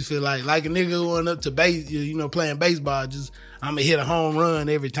 Oh, you just feel like a nigga going up to base, playing baseball, just, I'm going to hit a home run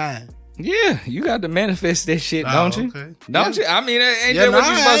every time. Yeah, you got to manifest that shit, don't you? Okay. Don't you? I mean, ain't that what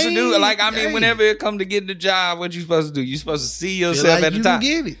you supposed to do? Like, I mean, whenever it come to getting the job, what you supposed to do? You supposed to see yourself at the top. You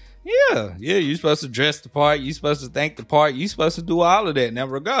can get it. Yeah, you're supposed to dress the part. You're supposed to think the part. You're supposed to do all of that. Now,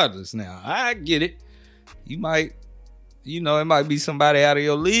 regardless, now, I get it. You might, it might be somebody out of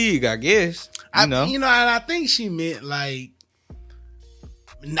your league, I guess. And I think she meant, like,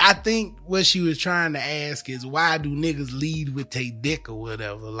 I think what she was trying to ask is, why do niggas lead with their dick or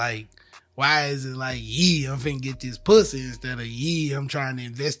whatever? Like, why is it like, I'm finna get this pussy instead of, I'm trying to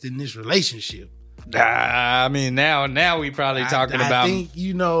invest in this relationship? I mean, now we probably talking about I think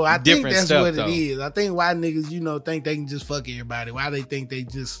that's stuff, what though. it is. I think why niggas, think they can just fuck everybody. Why they think they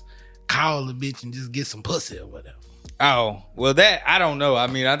just call a bitch and just get some pussy or whatever. Oh, well, that, I don't know. I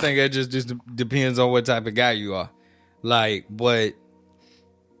mean, I think it just depends on what type of guy you are. Like, but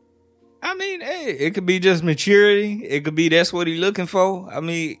I mean, hey, it could be just maturity. It could be that's what he's looking for. I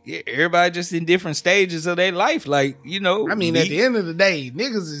mean, everybody just in different stages of their life. Like, you know. I mean, at the end of the day,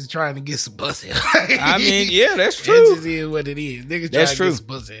 niggas is trying to get some pussy. I mean, yeah, that's true. That just is what it is. Niggas trying to get some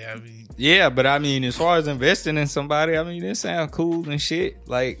pussy. I mean, yeah, but I mean, as far as investing in somebody, I mean, it sounds cool and shit.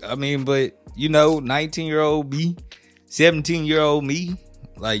 Like, I mean, but, you know, 19-year-old me, 17-year-old me,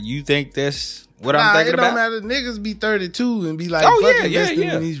 like, you think that's what I'm thinking about? It don't matter. Niggas be 32 and be like, investing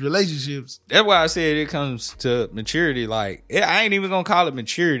in these relationships. That's why I said it comes to maturity. Like, I ain't even gonna call it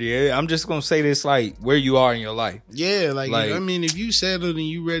maturity. I'm just gonna say this, like, where you are in your life. Yeah, like I mean, if you settled and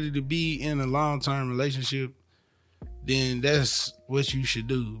you ready to be in a long-term relationship, then that's what you should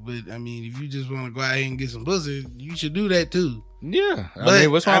do. But I mean, if you just want to go out here and get some pussy, you should do that too. Yeah, I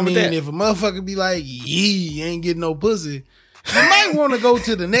mean, what's wrong with that? If a motherfucker be like, you ain't getting no pussy, you might want to go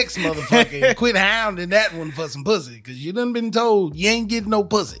to the next motherfucker and quit hounding that one for some pussy, because you done been told you ain't getting no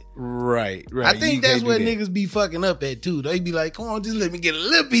pussy. Right. I think that's where niggas be fucking up at too. They be like, come on, just let me get a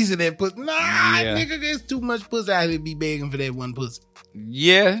little piece of that pussy. Nah, nigga, there's too much pussy out here to be begging for that one pussy.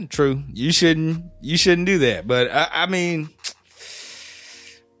 Yeah, true. You shouldn't do that. But I mean,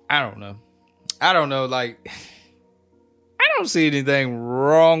 I don't know. Like, I don't see anything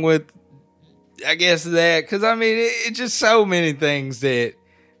wrong with, I guess, that. Because, I mean, it's just so many things that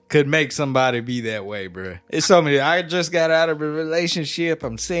could make somebody be that way, bro. It's so many. I just got out of a relationship.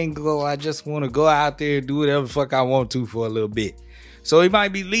 I'm single. I just want to go out there and do whatever the fuck I want to for a little bit. So he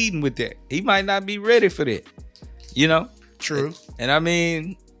might be leading with that. He might not be ready for that. You know? True. And I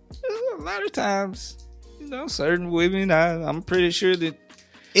mean, a lot of times, you know, certain women, I'm pretty sure that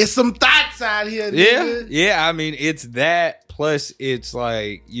it's some thoughts out here, nigga. Yeah. I mean, it's that. Plus, it's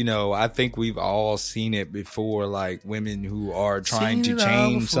like, you know, I think we've all seen it before, like women who are trying to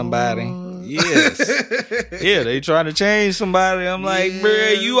change somebody. Yes. Yeah, they trying to change somebody. I'm like,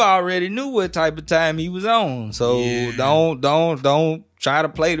 bruh, you already knew what type of time he was on. So don't try to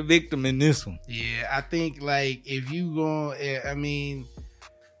play the victim in this one. Yeah, I think, like, if you going, I mean,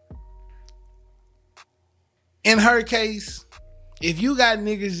 in her case, if you got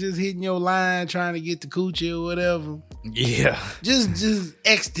niggas just hitting your line trying to get the coochie or whatever, yeah, just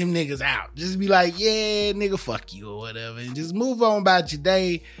X them niggas out. Just be like, yeah, nigga, fuck you or whatever, and just move on about your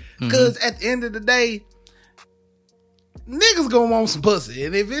day. Because at the end of the day, niggas gonna want some pussy,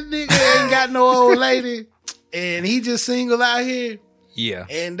 and if this nigga ain't got no old lady and he just single out here, yeah,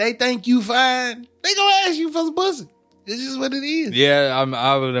 and they think you fine, they gonna ask you for some pussy. It's just what it is. Yeah,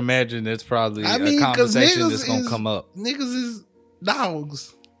 I would imagine that's probably a conversation that's gonna come up. Niggas is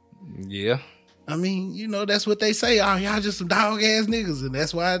dogs. Yeah. I mean, you know, that's what they say. Oh, y'all just some dog ass niggas. And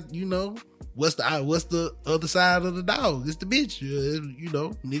that's why, you know, what's the other side of the dog? It's the bitch. You know,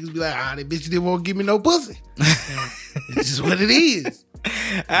 niggas be like, that bitch didn't want to give me no pussy. It's just what it is.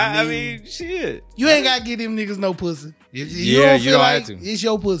 I mean, shit. You ain't got to give them niggas no pussy. If you don't feel like have to. It's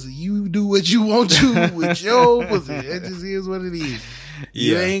your pussy. You do what you want to with your pussy. That just is what it is.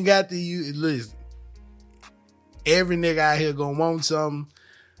 You ain't got to, listen. Every nigga out here gonna want something,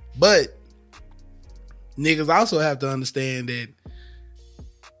 but niggas also have to understand that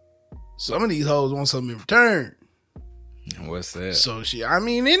some of these hoes want something in return. What's that? So shit, I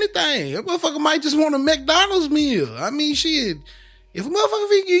mean, anything. A motherfucker might just want a McDonald's meal. I mean, shit. If a motherfucker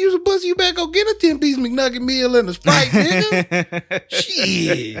think you use a pussy, you better go get a 10-piece McNugget meal and a Sprite, nigga.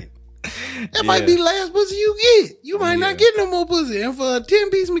 Shit. That might be the last pussy you get. You might not get no more pussy. And for a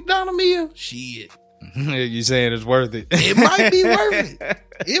 10-piece McDonald's meal, shit. You saying it's worth it? It might be worth it.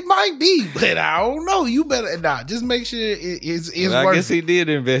 It might be, but I don't know. You better just make sure it's worth it. I guess he did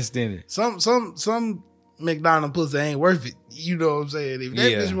invest in it. Some McDonald's pussy ain't worth it. You know what I'm saying? If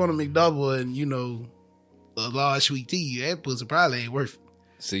that bitch want a McDouble and, you know, a large sweet tea, that pussy probably ain't worth it.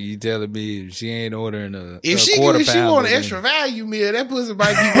 So you telling me if she ain't ordering if she want an extra value meal, that pussy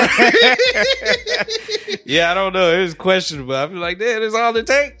might be worth. Yeah, I don't know. It was questionable. I feel like that is all it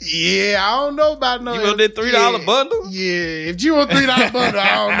takes. Yeah, I don't know about no. You want that $3 bundle? Yeah, if you want $3 bundle,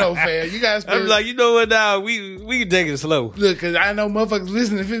 I don't know, fam. You guys. I'm like, you know what? Now we can take it slow. Look, cause I know motherfuckers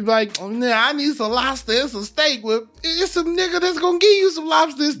listening. If it's like, oh, nah, I need some lobster and some steak. Well, it's some nigga that's gonna give you some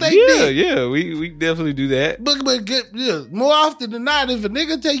lobster and steak. Yeah, we definitely do that. But more often than not, if a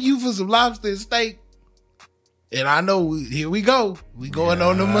nigga take you for some lobster and steak, and I know here we go. We going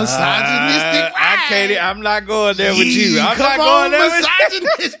on the misogynistic ride. Katie, I'm not going there with you. I'm not going there with you.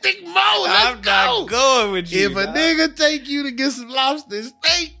 Misogynistic mode. I'm not going with you. If a nigga take you to get some lobster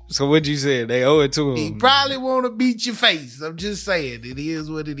steak. So what you said? They owe it to him. He probably want to beat your face. I'm just saying. It is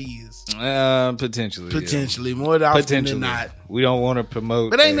what it is. Potentially. Potentially. Yeah. More often than not. We don't want to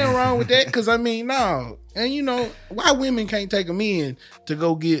promote. But ain't nothing wrong with that. Because, I mean, no. And, you know, why women can't take them in to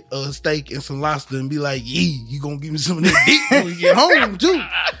go get a steak and some lobster and be like, yeah, you going to give me some of that dick when you get home, too.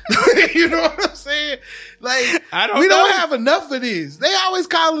 You know what I'm saying? Like, we don't have enough of this. They always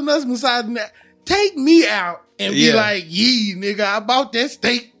calling us misogyny. Take me out and be like, yeah, nigga, I bought that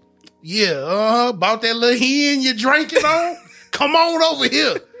steak. Yeah, bought that little hen you drinking on. Come on over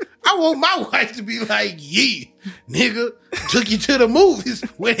here. I want my wife to be like, yeah, nigga, took you to the movies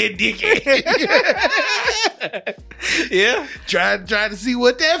with that dick at. Yeah. Try to see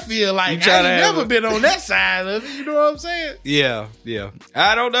what that feel like. I ain't never been on that side of it. You know what I'm saying? Yeah.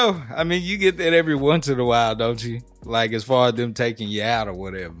 I don't know. I mean, you get that every once in a while, don't you? Like, as far as them taking you out or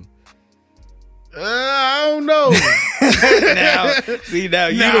whatever. I don't know. Now you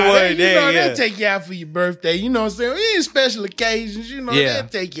the one there. They'll take you out for your birthday. You know what I'm saying? In special occasions, you know, they'll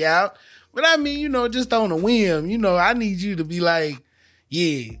take you out. But I mean, you know, just on a whim, you know, I need you to be like,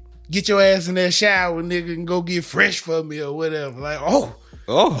 yeah, get your ass in that shower, nigga, and go get fresh for me or whatever. Like, oh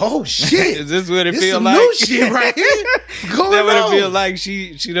shit. Is this what it feel like? New shit right here. That what it feel like?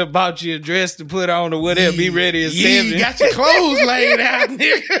 She done bought you a dress to put on or whatever. Be ready at 7. Got your clothes laid out,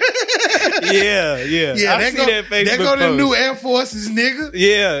 nigga. Yeah. I see that Facebook There go the new Air Forces, nigga.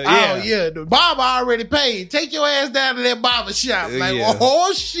 Yeah. Oh yeah, the barber already paid. Take your ass down to that barber shop. Like,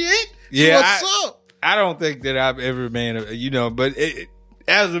 oh shit. Yeah. What's up? I don't think that I've ever been, you know, but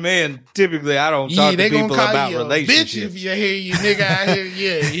as a man, typically I don't talk to people about relationships. Bitch if you hear you nigga out here,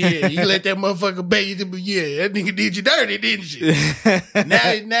 yeah. You let that motherfucker bait you, that nigga did you dirty, didn't you?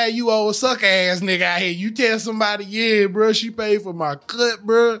 now you old sucker ass nigga out here. You tell somebody, yeah, bro, she paid for my cut,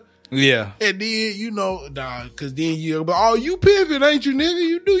 bro. Yeah. And then, you know, cause then you pimping, ain't you, nigga?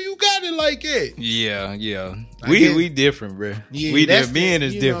 You got it like that. Yeah. We different, bro. Yeah, men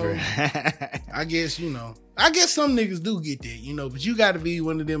is different. I guess, you know. I guess some niggas do get that, you know, but you got to be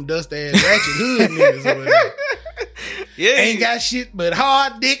one of them dust ass ratchet hood niggas or whatever. Yeah, ain't got shit but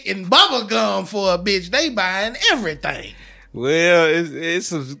hard dick and bubble gum for a bitch. They buying everything. Well, it's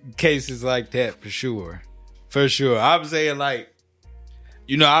some cases like that for sure. I'm saying, like,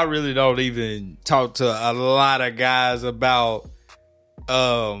 you know, I really don't even talk to a lot of guys about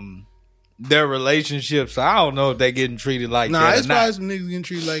their relationships. So I don't know if they getting treated like that. Nah, it's probably some niggas getting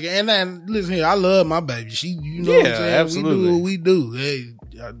treated like that. And then, listen here, I love my baby. She, you know what I'm saying? Absolutely. We do what we do. Hey,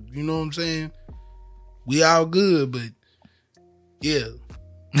 you know what I'm saying? We all good, but yeah.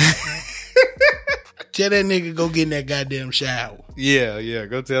 Tell that nigga go get in that goddamn shower. Yeah.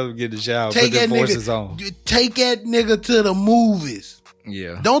 Go tell him to get in the shower. Put the forces on. Take that nigga to the movies.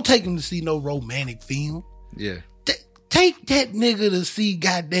 Yeah. Don't take him to see no romantic film. Yeah. Take that nigga to see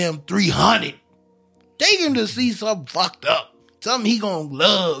goddamn 300. Take him to see something fucked up. Something he gonna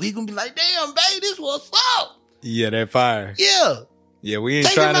love. He gonna be like, damn, babe, this what's up. Yeah, that fire. Yeah. Yeah, we ain't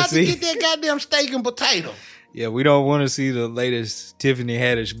trying to see. Take him out to get that goddamn steak and potato. Yeah, we don't want to see the latest Tiffany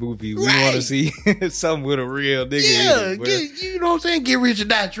Haddish movie. We want to see something with a real nigga. Yeah, you know what I'm saying? Get rich or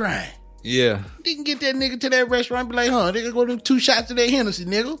die trying. Yeah. You can get that nigga to that restaurant and be like, nigga, go to 2 shots of that Hennessy,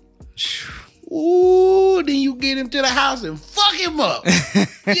 nigga. Ooh, then you get him to the house and fuck him up.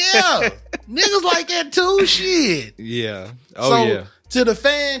 Yeah. Niggas like that too, shit. Yeah. So, to the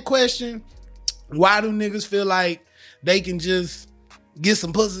fan question, why do niggas feel like they can just get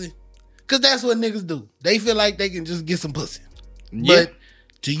some pussy? Because that's what niggas do. They feel like they can just get some pussy. Yeah. But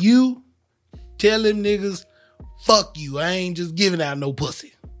to you, tell them niggas, fuck you. I ain't just giving out no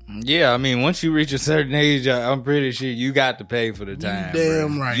pussy. Yeah, I mean, once you reach a certain age, I'm pretty sure you got to pay for the time.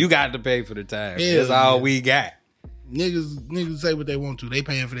 Damn right. You got to pay for the time. That's all we got. Niggas say what they want to. They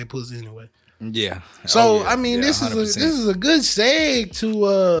paying for their pussy anyway. Yeah. So, I mean, this is a good seg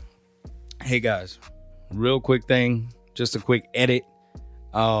to... Hey, guys. Real quick thing. Just a quick edit.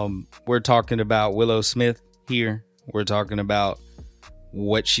 We're talking about Willow Smith here. We're talking about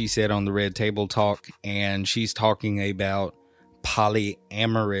what she said on the Red Table Talk. And she's talking about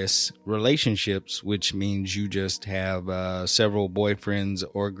polyamorous relationships, which means you just have several boyfriends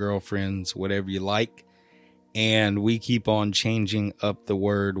or girlfriends, whatever you like. And we keep on changing up the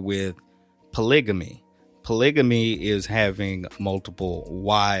word with polygamy. Polygamy is having multiple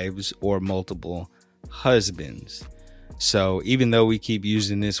wives or multiple husbands. So even though we keep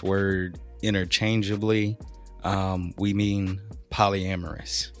using this word interchangeably, we mean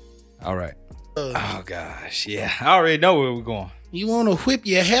polyamorous. All right. Oh, gosh. Yeah. I already know where we're going. You want to whip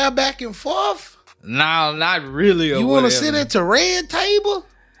your hair back and forth? No, not really. You want to sit at the red table?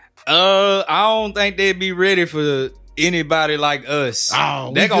 I don't think they'd be ready for anybody like us.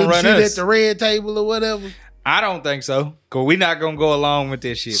 Oh, they're gonna run sit us at the red table or whatever. I don't think so, because we're not gonna go along with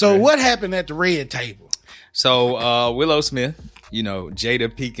this shit. So what happened at the red table? So Willow Smith, you know, Jada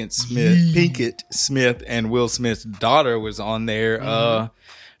Pinkett Smith and Will Smith's daughter was on there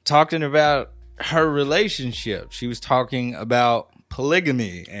talking about her relationship. She was talking about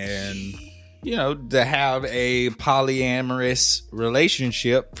polygamy and, you know, to have a polyamorous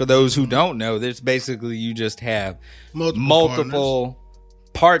relationship. For those who don't know, that's basically you just have multiple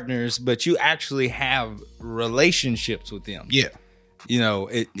partners, but you actually have relationships with them. Yeah. You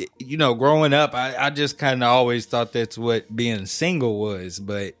know, growing up, I just kind of always thought that's what being single was,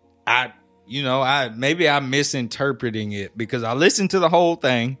 but maybe I'm misinterpreting it, because I listened to the whole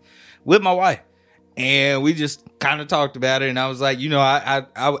thing with my wife and we just kind of talked about it, and I was like, you know,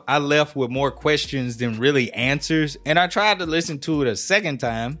 I left with more questions than really answers, and I tried to listen to it a second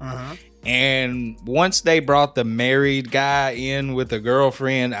time. And once they brought the married guy in with a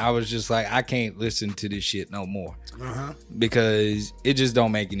girlfriend, I was just like, I can't listen to this shit no more. Because it just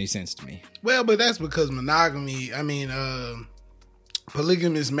don't make any sense to me. Well, but that's because monogamy,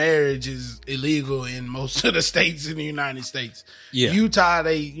 polygamous marriage is illegal in most of the states in the United States. Yeah. Utah,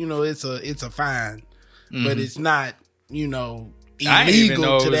 it's a fine, but it's not, illegal. I didn't even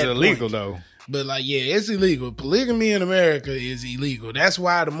know it was illegal though. But it's illegal. Polygamy in America is illegal. That's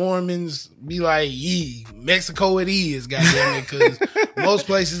why the Mormons be like, Mexico it is, goddamn it, because most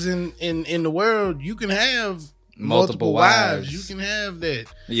places in the world you can have multiple wives. You can have that.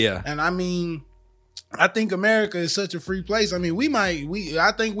 Yeah. And I think America is such a free place. I think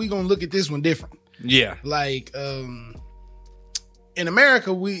we're gonna look at this one different. Yeah. Like, in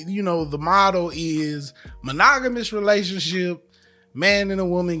America, the motto is monogamous relationship. Man and a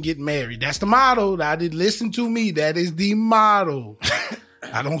woman get married. That's the motto. I did listen to me. That is the motto.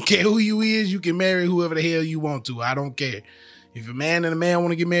 I don't care who you is. You can marry whoever the hell you want to. I don't care. If a man and a man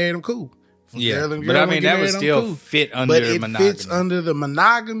want to get married, I'm cool. Yeah, but that would still fit under monogamy. But it fits under the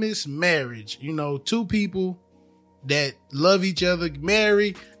monogamous marriage. Two people that love each other,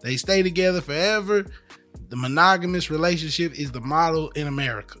 marry, they stay together forever. The monogamous relationship is the model in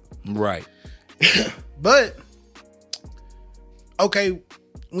America. Right. But okay,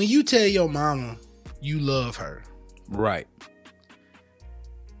 when you tell your mama you love her, right?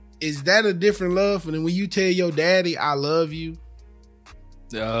 Is that a different love than when you tell your daddy I love you?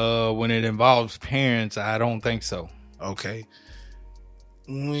 When it involves parents, I don't think so. Okay.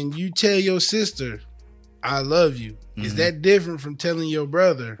 When you tell your sister I love you, is that different from telling your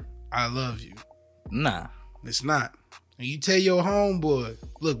brother I love you? Nah. It's not. When you tell your homeboy,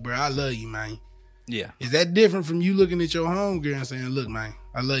 look, bro, I love you, man. Yeah. Is that different from you looking at your homegirl and saying, look, man,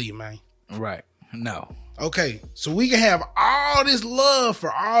 I love you, man? Right. No. Okay. So we can have all this love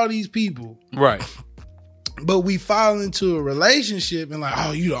for all these people. Right. But we fall into a relationship and like,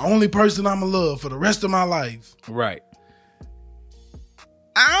 oh, you the only person I'm gonna love for the rest of my life. Right.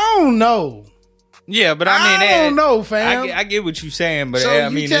 I don't know. Yeah, but I don't know, fam. I get what you're saying, but so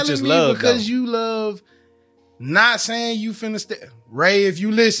it's just love. Because you love, not saying you finna Ray, if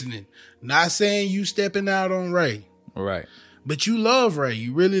you listening, not saying you stepping out on Ray. Right. But you love Ray.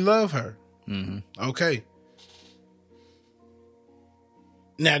 You really love her. Okay.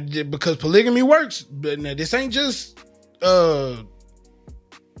 Now, because polygamy works, but now this ain't just niggas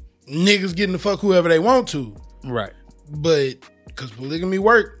getting to fuck whoever they want to. Right. But because polygamy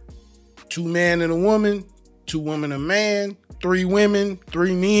work, 2 men and a woman, 2 women and a man, 3 women,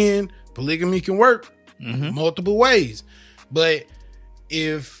 3 men, polygamy can work multiple ways. But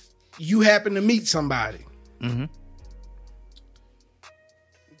if you happen to meet somebody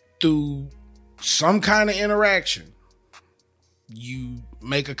through some kind of interaction, you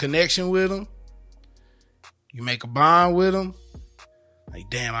make a connection with them, you make a bond with them, like,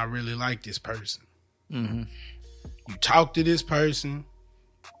 damn, I really like this person. You talk to this person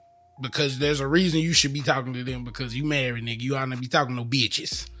because there's a reason you should be talking to them, because you married, nigga. You ought not be talking to no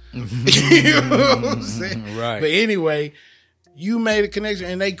bitches. You know what I'm saying? Right. But anyway, you made a connection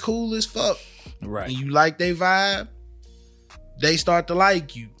and they cool as fuck. Right. And you like their vibe. They start to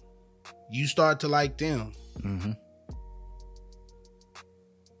like you. You start to like them.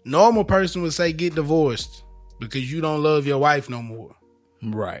 Normal person would say get divorced because you don't love your wife no more.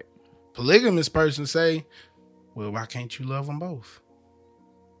 Right. Polygamous person say, well, why can't you love them both?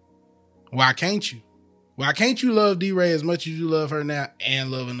 Why can't you? Why can't you love D-Ray as much as you love her now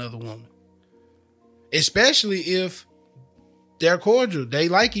and love another woman? Especially if they're cordial. They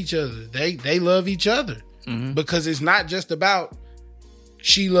like each other. They love each other. Because it's not just about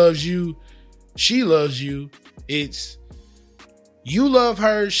she loves you she loves you. It's you love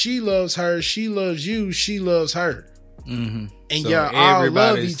her, she loves her, she loves you, she loves her. Mm-hmm. And so y'all all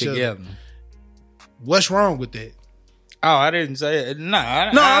love each together. Other. What's wrong with that? Oh, I didn't say it. No,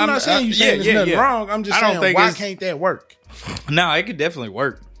 I'm not saying you saying there's nothing wrong. I'm just saying, why can't that work? No, it could definitely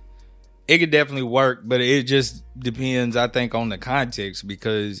work. It could definitely work, but it just depends, I think, on the context.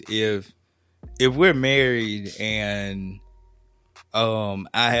 Because if we're married and I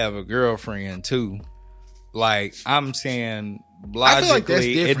have a girlfriend too, like I'm saying,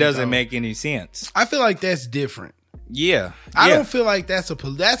 logically, it doesn't make any sense. I feel like that's different. Yeah, I don't feel like that's an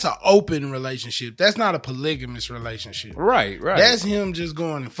open relationship. That's not a polygamous relationship. Right. That's him just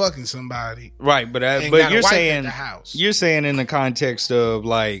going and fucking somebody. Right, but you're saying in the context of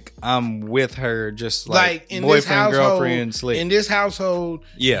like I'm with her, just like in boyfriend, girlfriend, slick. In this household,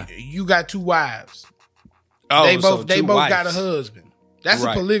 yeah, you got two wives. Oh, they both got a husband. That's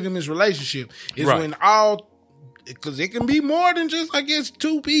a polygamous relationship. It's when because it can be more than just, I guess,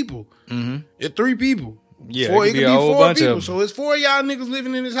 two people. Mm-hmm. It's three people. Yeah, it could be four people. So it's four of y'all niggas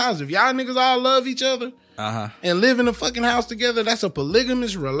living in this house. If y'all niggas all love each other and live in a fucking house together, that's a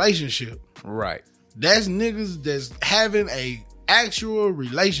polygamous relationship. Right. That's niggas that's having a actual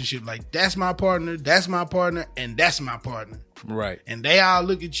relationship. Like, that's my partner, and that's my partner. Right. And they all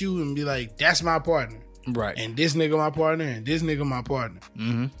look at you and be like, that's my partner. Right. And this nigga my partner, and this nigga my partner.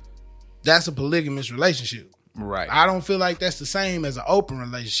 Mm-hmm. That's a polygamous relationship. Right. I don't feel like that's the same as an open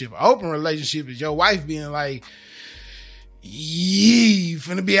relationship. An open relationship is your wife being like, you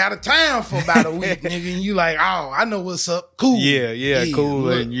finna be out of town for about a week, nigga. And you like, oh, I know what's up. Cool. Yeah, cool.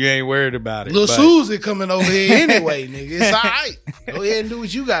 Look, and you ain't worried about it. Little Susie coming over here anyway, nigga. It's all right. Go ahead and do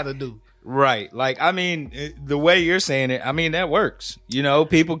what you gotta do. Right. Like, I mean, the way you're saying it, I mean, that works. You know,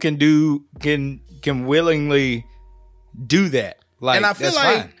 people can willingly do that. Like, and I feel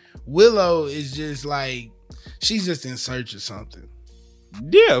like fine. Willow is just like, she's just in search of something.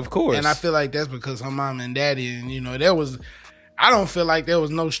 Yeah, of course. And I feel like that's because her mom and daddy, and I don't feel like there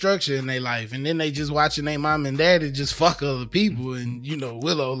was no structure in their life. And then they just watching their mom and daddy just fuck other people. And,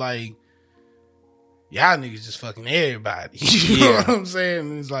 Willow, like, y'all niggas just fucking everybody. You know what I'm saying?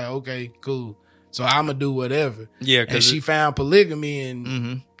 And it's like, okay, cool. So I'm going to do whatever. Yeah. And she found polygamy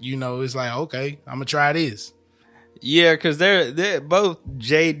and, it's like, okay, I'm going to try this. Yeah, because they're both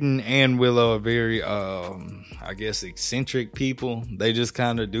Jaden and Willow are very, I guess, eccentric people. They just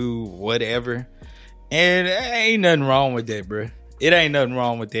kind of do whatever. And ain't nothing wrong with that, bro. It ain't nothing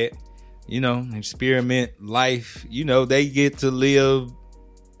wrong with that. Experiment life. They get to live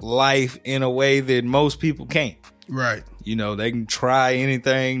life in a way that most people can't. Right. They can try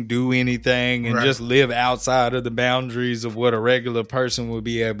anything, do anything, and just live outside of the boundaries of what a regular person would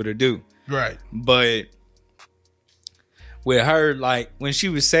be able to do. Right. But with her, like, when she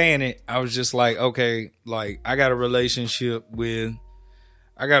was saying it, I was just like, okay, like, I got a relationship with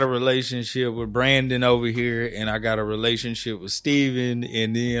Brandon over here, and I got a relationship with Steven,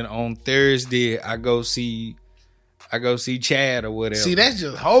 and then on Thursday I go see Chad or whatever. See, that's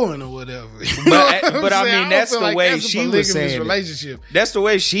just hoeing or whatever. But I mean, that's the way she was saying it. That's the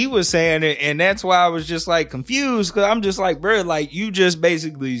way she was saying it, and that's why I was just like confused, because I'm just like, bro, like, you just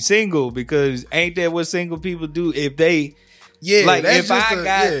basically single, because ain't that what single people do? If they like, if I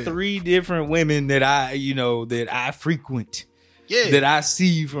got 3 different women that I frequent, that I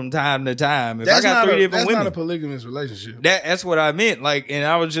see from time to time. If I got 3 different women, that's not a polygamous relationship. That's what I meant. Like, and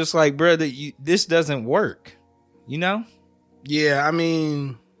I was just like, brother, this doesn't work. Yeah, I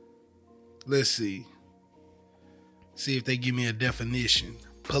mean, let's see. See if they give me a definition.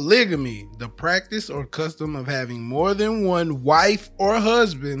 Polygamy, the practice or custom of having more than one wife or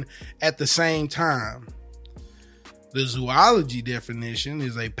husband at the same time. The zoology definition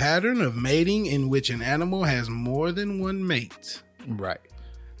is a pattern of mating in which an animal has more than one mate. Right.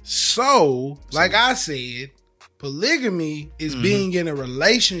 So, like I said, polygamy is being in a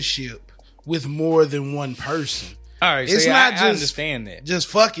relationship with more than one person. All right, it's not I understand that. Just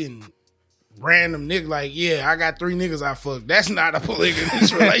fucking random nigga, like, yeah, I got 3 niggas I fucked. That's not a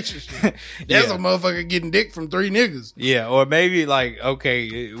polygamous relationship. That's a motherfucker getting dick from 3 niggas. Yeah, or maybe like,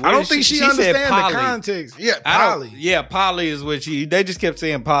 okay, I don't think she understands the context. Yeah, poly. Yeah, poly is what they just kept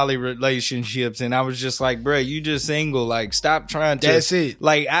saying poly relationships, and I was just like, bro, you just single. Like, stop trying to. That's it.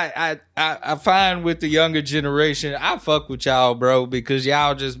 Like, I find with the younger generation, I fuck with y'all, bro, because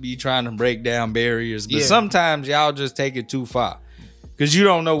y'all just be trying to break down barriers, but sometimes y'all just take it too far. Because you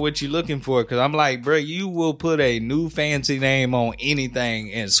don't know what you're looking for. Because I'm like, bro, you will put a new fancy name on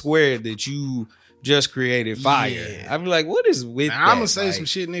anything and swear that you just created fire. Yeah. I'm like, what is with that? I'm going to say some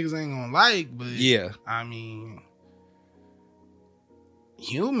shit niggas ain't going to like, but yeah. I mean,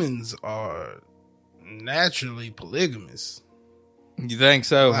 humans are naturally polygamous. You think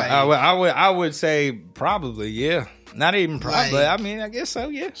so? Like, I would say probably, yeah. Not even probably. Like, I mean, I guess so,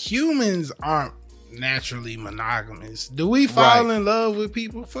 yeah. Humans aren't naturally monogamous. Do we fall in love with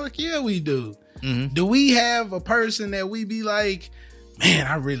people? Fuck yeah, we do. Mm-hmm. Do we have a person that we be like, man,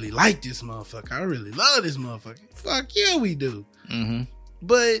 I really like this motherfucker. I really love this motherfucker. Fuck yeah, we do. Mm-hmm.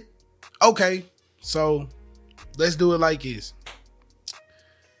 But, okay, so let's do it like this.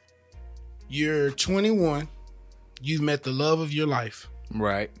 You're 21. You've met the love of your life.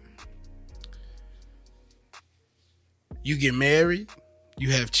 Right. You get married.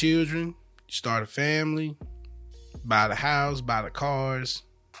 You have children. You start a family. Buy the house. Buy the cars.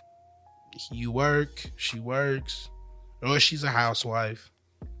 You work. She works. Or she's a housewife.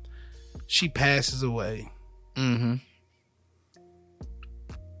 She passes away. Mm-hmm.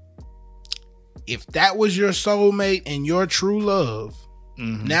 If that was your soulmate and your true love,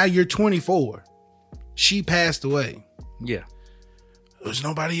 mm-hmm. Now you're 24. She passed away. Yeah. There's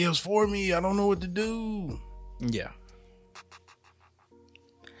nobody else for me. I don't know what to do. Yeah.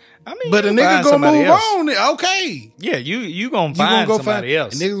 I mean, but a nigga gonna move on. Okay. Yeah, you gonna find somebody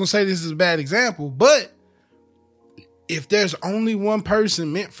else. And niggas gonna say this is a bad example, but if there's only one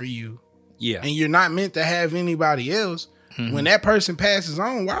person meant for you, yeah, and you're not meant to have anybody else, mm-hmm. When that person passes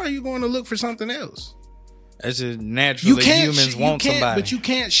on, why are you going to look for something else? That's just naturally humans want somebody. But you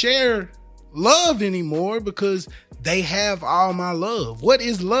can't share love anymore because they have all my love. What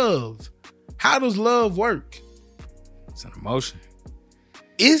is love? How does love work? It's an emotion.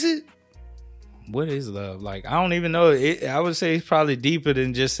 Is it? What is love? Like, I don't even know. I would say it's probably deeper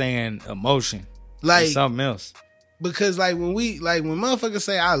than just saying emotion. Like it's something else. Because when motherfuckers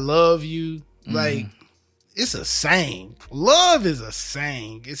say I love you, mm-hmm. Like it's a saying. Love is a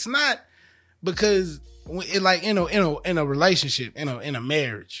saying. It's not because like in a relationship, in a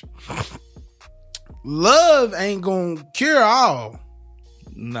marriage. Love ain't gonna cure all.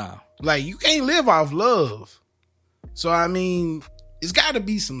 No. Like, you can't live off love. So, I mean, it's got to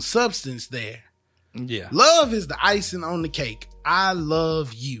be some substance there. Yeah. Love is the icing on the cake. I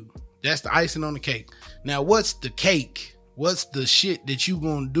love you. That's the icing on the cake. Now, what's the cake? What's the shit that you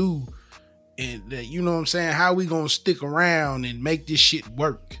gonna do? And that, you know what I'm saying? How we gonna stick around and make this shit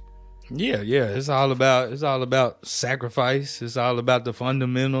work? Yeah. It's all about sacrifice. It's all about the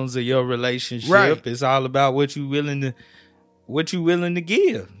fundamentals of your relationship. Right. It's all about what you willing to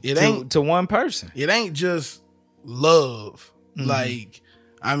give to one person. It ain't just love. Mm-hmm. Like,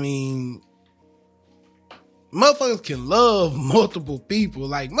 I mean, motherfuckers can love multiple people.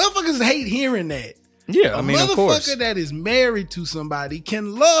 Like, motherfuckers hate hearing that. Yeah, I mean, of course. A motherfucker that is married to somebody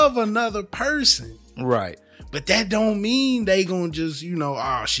can love another person. Right. But that don't mean they gonna just,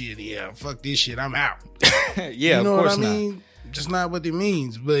 oh shit, yeah, fuck this shit, I'm out. Yeah, you know of course what I mean? Not. Just not what it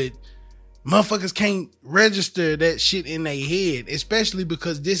means. But motherfuckers can't register that shit in their head, especially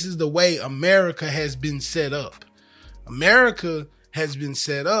because this is the way America has been set up. America has been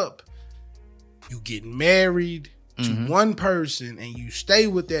set up. You get married to one person and you stay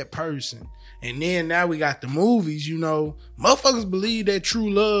with that person. And then now we got the movies, motherfuckers believe that true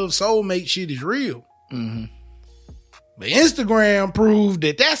love, soulmate shit is real. Mm-hmm. But Instagram proved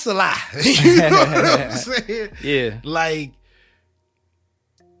that that's a lie. You know what I'm saying? Yeah. Like,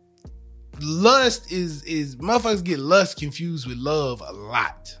 lust is motherfuckers get lust confused with love a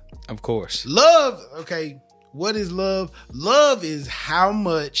lot. Of course. Love, okay, what is love? Love is how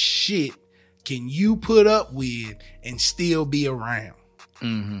much shit can you put up with and still be around.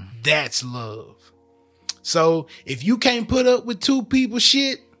 Mm-hmm. That's love. So if you can't put up with two people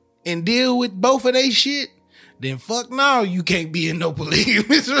shit and deal with both of their shit, then fuck no, you can't be in no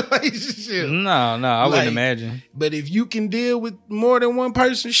polygamous relationship. No, I wouldn't imagine. But if you can deal with more than one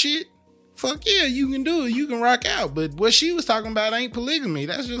person shit, fuck yeah, you can do it. You can rock out. But what she was talking about ain't polygamy.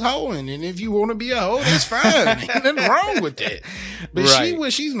 That's just hoeing. And if you want to be a hoe, that's fine. Ain't nothing wrong with that. But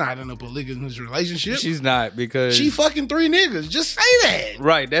right. She's not in a polygamous relationship. She's not, because she fucking 3 niggas. Just say that.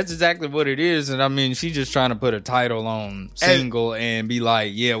 Right. That's exactly what it is. And I mean, she's just trying to put a title on single and be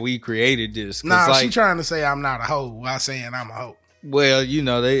like, yeah, we created this. Nah, she trying to say I'm not a hoe while saying I'm a hoe. Well,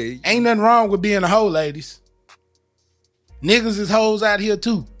 they ain't nothing wrong with being a hoe, ladies. Niggas is hoes out here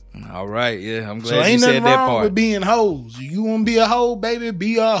too. All right, yeah, I'm glad you said that part. So ain't nothing wrong with being hoes. You want to be a hoe, baby,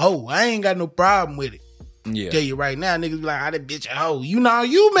 be a hoe. I ain't got no problem with it. Yeah. Tell you right now, niggas be like, that bitch a hoe. You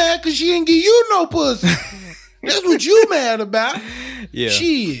mad because she ain't give you no pussy. That's what you mad about. Yeah.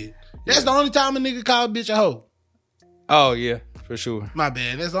 Shit. That's the only time a nigga call a bitch a hoe. Oh, yeah, for sure. My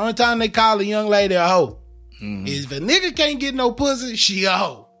bad. That's the only time they call a young lady a hoe. Mm-hmm. Is if a nigga can't get no pussy, she a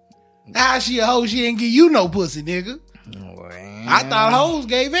hoe. How she a hoe? She ain't give you no pussy, nigga. Well, I thought hoes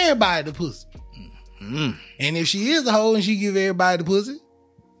gave everybody the pussy. And if she is a hoe and she give everybody the pussy,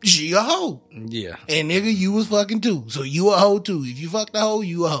 she a hoe. Yeah. And nigga, you was fucking too. So you a hoe too. If you fucked a hoe,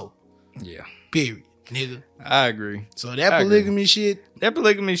 you a hoe. Yeah. Period. Nigga. I agree. So that polygamy shit. That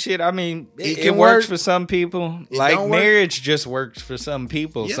polygamy shit, I mean, it works for some people. Like marriage just works for some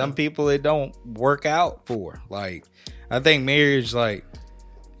people. Yeah. Some people it don't work out for. Like, I think marriage, like,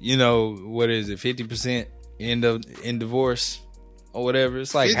 you know, what is it, 50% in divorce or whatever?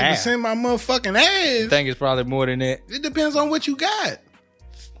 It's like 50% half. My motherfucking ass. I think it's probably more than that. It depends on what you got.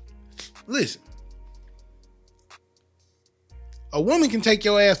 Listen. A woman can take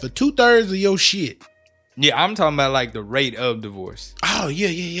your ass for 2/3 of your shit. Yeah, I'm talking about like the rate of divorce. Oh, yeah.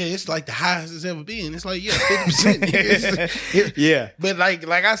 It's like the highest it's ever been. It's like, 50%. Yeah. But like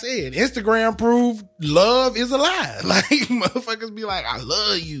I said, Instagram proved love is a lie. Like, motherfuckers be like, I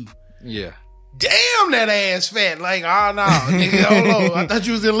love you. Yeah. Damn, that ass fat. Like, oh, no, nigga, hold on. I thought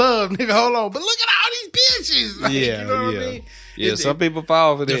you was in love, nigga, hold on. But look at all these bitches. Like, you know what I mean? Yeah, some people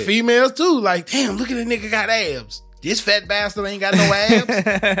fall for that. The females, too. Like, damn, look at the nigga got abs. This fat bastard ain't got no abs.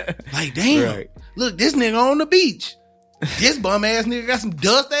 Like, damn. Right. Look, this nigga on the beach. This bum ass nigga got some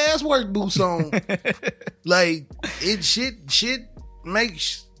dust ass work boots on. Like, it shit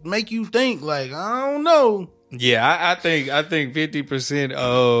make you think, like, I don't know. Yeah, I think 50%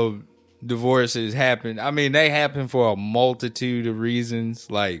 of divorces happen. I mean, they happen for a multitude of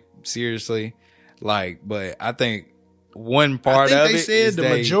reasons, like, seriously. Like, but I think one part of it is they said the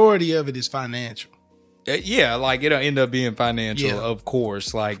majority of it is financial. Yeah, like it'll end up being financial, of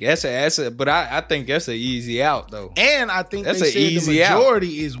course. Like that's a, but I think that's an easy out though. And I think that's they said the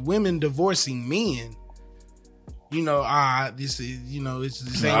majority is women divorcing men. You know, this is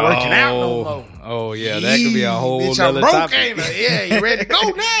this ain't working out no more. Oh yeah, that could be a whole other topic. Yeah, you ready to go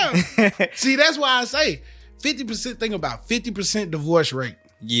now? See, that's why I say 50%. Think about 50% divorce rate.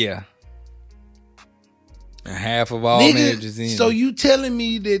 Yeah, and half of all marriages in. So you telling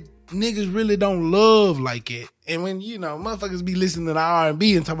me that niggas really don't love like it? And when, motherfuckers be listening to the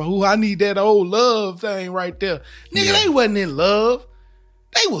R&B and talking about, I need that old love thing right there. Nigga, they wasn't in love.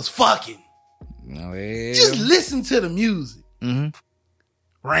 They was fucking. No, yeah. Just listen to the music. Mm-hmm.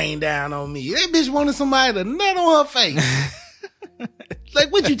 Rain down on me. That bitch wanted somebody to nut on her face. Like,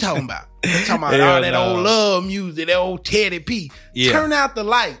 what you talking about? I'm talking about all that old love music, that old Teddy P. Yeah. Turn out the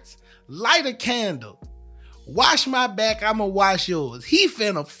lights. Light a candle. Wash my back, I'ma wash yours. He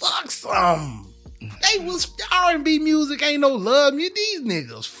finna fuck some. They was R&B music, ain't no love. These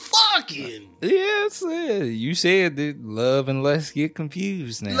niggas fucking. Yes, you said that love and lust get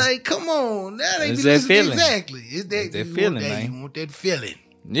confused now. Like, come on, that ain't that feeling. Exactly. It's that feeling, man. You want that feeling.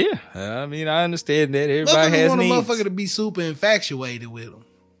 Yeah, I mean, I understand that everybody has needs. Want a motherfucker to be super infatuated with them.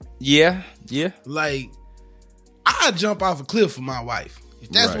 Yeah. Like, I'd jump off a cliff for my wife if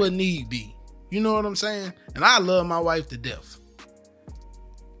that's what need be. You know what I'm saying? And I love my wife to death.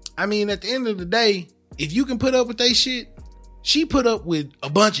 I mean, at the end of the day, if you can put up with that shit, she put up with a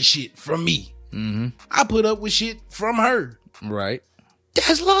bunch of shit from me. Mm-hmm. I put up with shit from her. Right.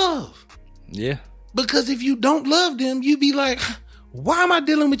 That's love. Yeah. Because if you don't love them, you be like, why am I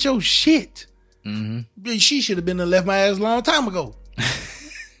dealing with your shit? Mm-hmm. She should have been left my ass a long time ago.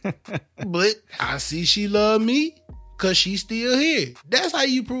 But I see she love me because she's still here. That's how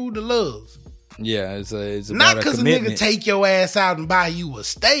you prove the love. Yeah, it's about not because a nigga take your ass out and buy you a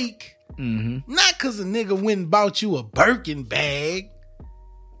steak. Mm-hmm. Not because a nigga went and bought you a Birkin bag.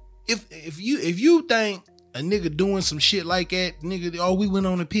 If you think a nigga doing some shit like that, nigga, we went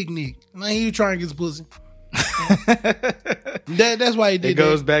on a picnic. Man, he was trying to get some pussy. That's why he did. It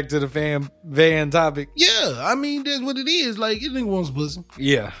goes back to the van topic. Yeah, I mean that's what it is. Like, this nigga wants some pussy.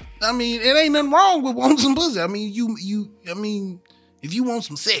 Yeah, I mean it ain't nothing wrong with wanting some pussy. I mean if you want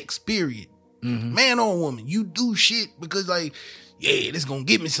some sex, period. Mm-hmm. Man or woman, you do shit because like, this gonna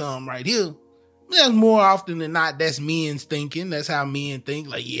get me some right here. That's more often than not, that's men's thinking. That's how men think.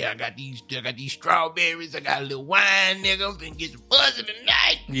 Like, I got these strawberries, I got a little wine, nigga, I'm finna get some pussy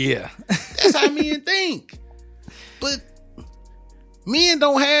tonight. Yeah. That's how men think. But men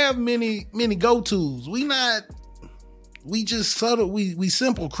don't have many go-tos. We just subtle, we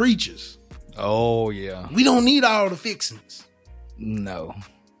simple creatures. Oh yeah. We don't need all the fixings. No.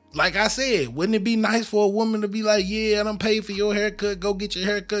 Like I said, wouldn't it be nice for a woman to be like, I done paid for your haircut, go get your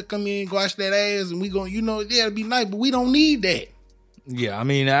haircut, come in, wash that ass, and we gonna, it'd be nice, but we don't need that. Yeah, I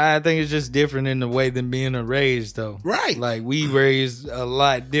mean, I think it's just different in the way than being raised, though. Right. Like, we raised a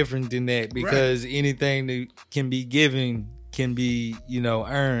lot different than that because anything that can be given can be,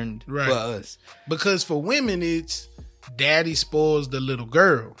 earned for us. Because for women, it's daddy spoils the little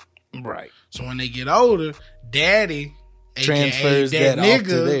girl. Right. So when they get older, daddy transfers that off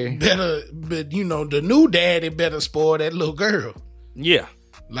to there. Better, but you know, the new daddy better spoil that little girl. Yeah.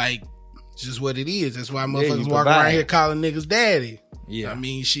 Like, it's just what it is. That's why motherfuckers walk around here calling niggas daddy. Yeah. I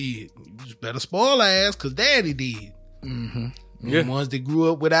mean, shit, you just better spoil her ass because daddy did. Mm-hmm. The ones that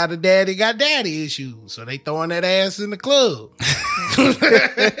grew up without a daddy got daddy issues. So they throwing that ass in the club.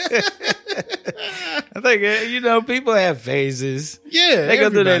 I think, you know, people have phases. Yeah. They go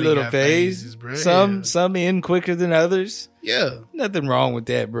through their little phase. Phases, bro. Some end quicker than others. Yeah. Nothing wrong with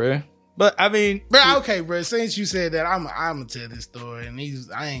that, bro. But I mean, bro, okay, bro. Since you said that, I'm gonna tell this story, and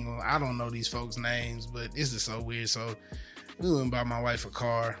I don't know these folks' names, but this is so weird. So we went and bought my wife a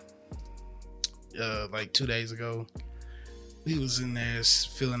car, like 2 days ago. We was in there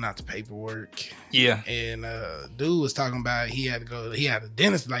filling out the paperwork. Yeah. And dude was talking about he had a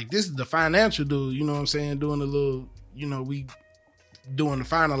dentist. Like, this is the financial dude, you know what I'm saying? Doing a little, you know, we doing the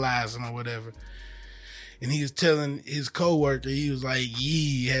finalizing or whatever. And he was telling his coworker, he was like,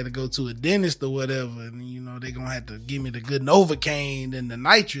 he had to go to a dentist or whatever. And, you know, they gonna have to give me the good Novocaine and the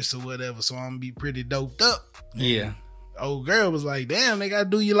nitrous or whatever. So I'm gonna be pretty doped up. Yeah. Old girl was like, damn, they gotta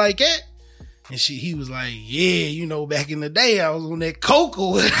do you like that? And he was like, yeah, you know, back in the day, I was on that coke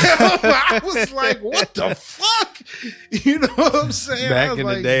or whatever. I was like, what the fuck? You know what I'm saying? Back in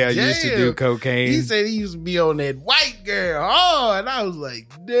the day, I used to do cocaine. He said he used to be on that white girl. Oh, and I was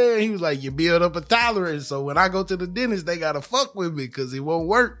like, damn. He was like, you build up a tolerance. So when I go to the dentist, they got to fuck with me because it won't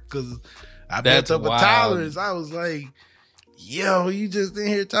work because I built up a tolerance. I was like, yo, you just in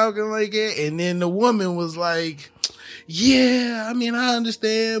here talking like that? And then the woman was like, yeah, I mean, I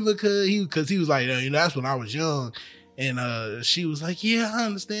understand because he was like, you know, that's when I was young. And she was like, yeah, I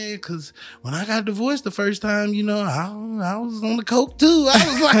understand because when I got divorced the first time, you know, I was on the coke too. I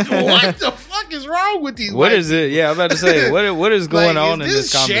was like, what the fuck is wrong with you? What is it? Yeah, I'm about to say, what is going on in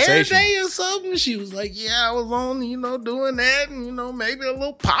this conversation? Share day or something? She was like, yeah, I was on, you know, doing that and, you know, maybe a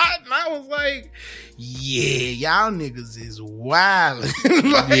little pot. And I was like, yeah, y'all niggas is wild.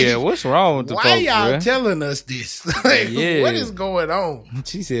 Like, yeah, what's wrong with the folks, why y'all bro? telling us this? Like, yeah. What is going on?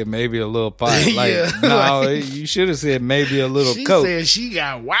 She said maybe a little pot. Like, yeah, no, like, you should have said maybe a little coke. She said she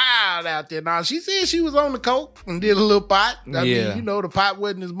got wild out there. Now, she said she was on the coke and did a little pot. I mean, you know, the pot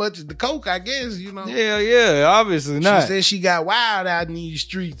wasn't as much as the coke, I guess, you know. Yeah, obviously not. She said she got wild out in these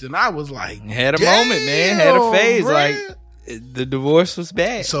streets, and I was like, had a moment, man. Had a phase. Bruh. Like, the divorce was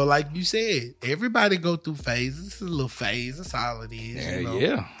bad. So, like you said, everybody go through phases. It's a little phase. That's all it is. Yeah, you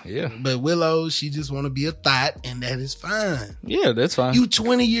know? yeah. But Willow, she just want to be a thought, and that is fine. Yeah, that's fine. You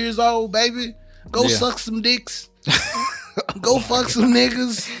 20 years old, baby. Go suck some dicks. Go fuck some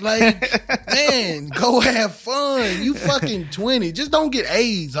niggas. Like, man, go have fun. You fucking 20. Just don't get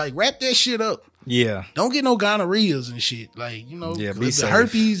AIDS. Like, wrap that shit up. Yeah. Don't get no gonorrheas and shit. Like, you know, the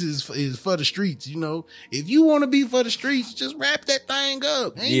herpes is for the streets, you know. If you want to be for the streets, just wrap that thing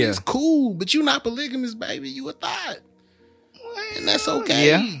up. And it's cool. But you not polygamous, baby. You a thought. And that's okay.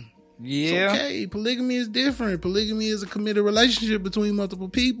 Yeah. It's okay. Polygamy is different. Polygamy is a committed relationship between multiple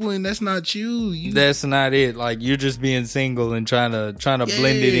people, and that's not you. That's not it. Like, you're just being single and trying to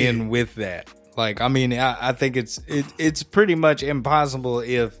blend it in with that. Like, I mean, I think it's pretty much impossible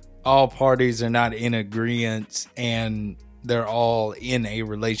if all parties are not in agreement and they're all in a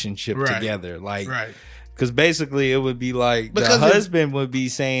relationship together. Like, because basically it would be like the husband would be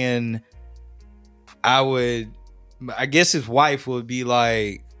saying, I guess his wife would be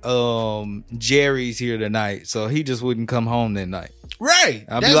like, Jerry's here tonight, so he just wouldn't come home that night. Right.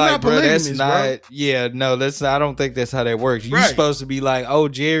 I'll be like, bro, that's not, that's I don't think that's how that works. You're supposed to be like, oh,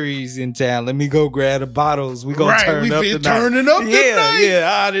 Jerry's in town. Let me go grab the bottles. We gonna turn up tonight. Turning up tonight. Yeah.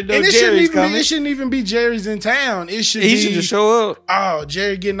 I didn't know Jerry's coming. It shouldn't even be Jerry's in town. He should just show up. Oh,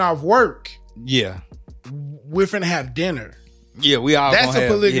 Jerry getting off work. Yeah. We're finna have dinner. Yeah, we all. That's a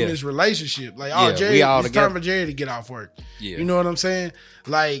polygamous relationship. Like, Jerry, it's time for Jerry to get off work. Yeah. You know what I'm saying?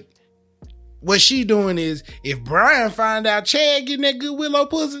 Like, what she doing is, if Brian find out Chad getting that good Willow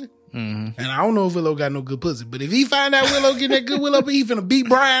pussy, and I don't know if Willow got no good pussy, but if he find out Willow getting that good Willow pussy, he finna beat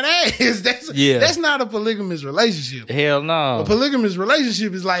Brian ass. That's not a polygamous relationship. Hell no. A polygamous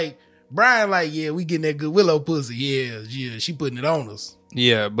relationship is like, Brian like, yeah, we getting that good Willow pussy. Yeah, she putting it on us.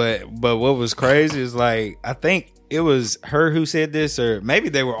 Yeah, but what was crazy is, like, I think it was her who said this, or maybe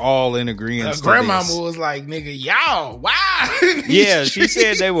they were all in agreement. Grandmama was like, nigga, y'all wild. Yeah, she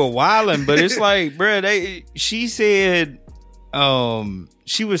said they were wilding, but it's like, bruh, she said,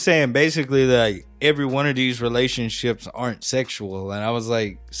 she was saying basically like every one of these relationships aren't sexual. And I was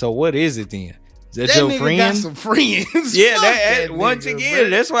like, so what is it then? Is that your nigga friend? got some friends. Yeah, that once nigga, again, bro.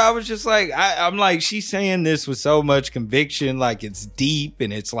 that's why I was just like, I'm like, she's saying this with so much conviction, like it's deep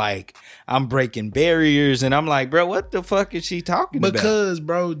and it's like I'm breaking barriers, and I'm like, bro, what the fuck is she talking about? Because,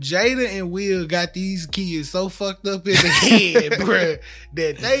 bro, Jada and Will got these kids so fucked up in the head, bro,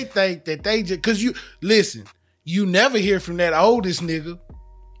 that they think that they just, cause you never hear from that oldest nigga.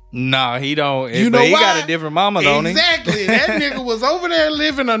 No, he don't. You know but he why? got a different mama, don't he? Exactly. That nigga was over there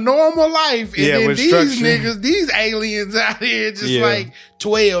living a normal life. And then with these structure. niggas, these aliens out here just like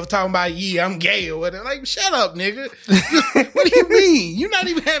 12 talking about, yeah, I'm gay or whatever. Like, shut up, nigga. What do you mean? You're not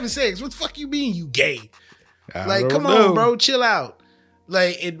even having sex. What the fuck you mean you gay? Like, come on, bro. Chill out.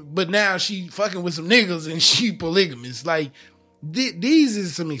 Like, but now she fucking with some niggas and she polygamous. Like, these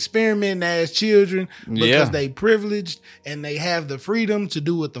is some experimenting ass children because they privileged and they have the freedom to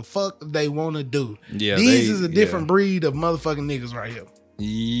do what the fuck they want to do. Yeah, these is a different breed of motherfucking niggas right here.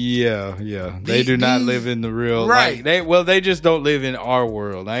 Yeah. They do not live in the real, right? Like, they just don't live in our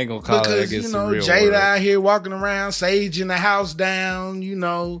world. I ain't gonna call it. I guess the real Jada world. out here walking around, saging the house down.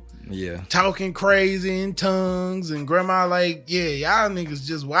 Talking crazy in tongues, and grandma like, y'all niggas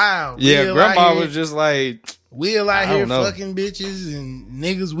just wild. Yeah, grandma was just like, Will out here fucking bitches and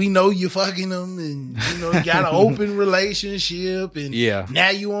niggas, we know you fucking them, and you got an open relationship, and now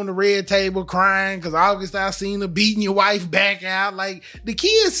you on the red table crying because August I seen her beating your wife back out. Like, the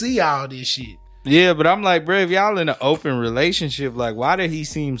kids see all this shit. Yeah, but I'm like, bro, if y'all in an open relationship, like, why did he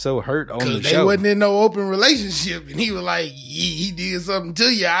seem so hurt on the show? They wasn't in no open relationship, and he was like, he did something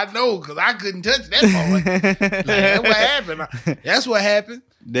to you, I know, because I couldn't touch that boy. Like, that's what happened. That's what happened.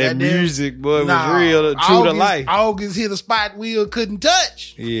 That music, boy, was real, true to life. August hit a spot Will couldn't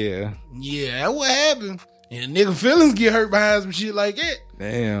touch. Yeah, that's what happened. And nigga feelings get hurt behind some shit like that.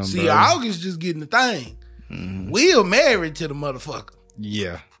 Damn, See, bro. August just getting the thing. Mm-hmm. Will married to the motherfucker.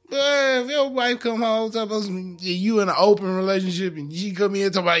 Yeah. But if your wife come home talking about you in an open relationship and she come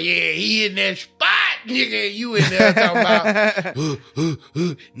in talking about, he in that spot, nigga, you in there talking about,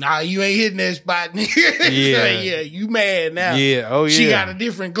 nah, you ain't hitting that spot, nigga. You mad now. She got a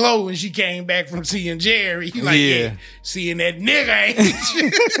different glow when she came back from seeing Jerry. You like, seeing that nigga ain't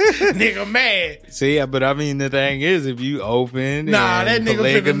nigga mad. See, but I mean, the thing is, if you open, that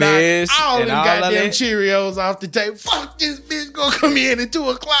nigga finna knock all them goddamn Cheerios off the table. Fuck this bitch gonna come in at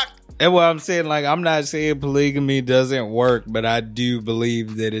 2:00. That's what I'm saying. Like, I'm not saying polygamy doesn't work, but I do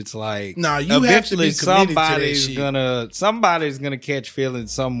believe that it's like, you eventually have to be somebody's gonna catch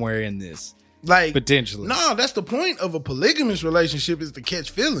feelings somewhere in this. Like, potentially. No, that's the point of a polygamous relationship, is to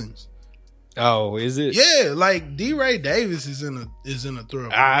catch feelings. Oh, is it? Yeah, like D-Ray Davis is in a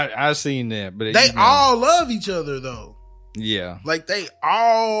throuple. I seen that, but they all love each other though. Yeah. Like, they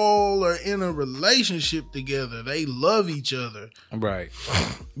all are in a relationship together. They love each other. Right.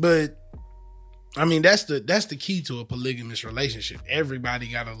 But I mean, that's the key to a polygamous relationship. Everybody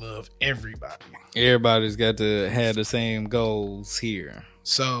gotta love everybody. Everybody's got to have the same goals here.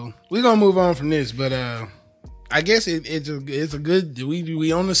 So we're gonna move on from this, but I guess it's a good,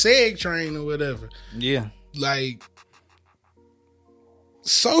 we on the seg train or whatever. Yeah. Like,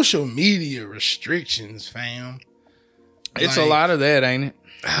 social media restrictions, fam. It's a lot of that, ain't it?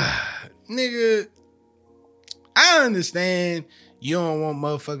 Nigga, I understand you don't want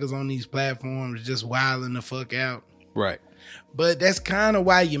motherfuckers on these platforms just wilding the fuck out. Right. But that's kind of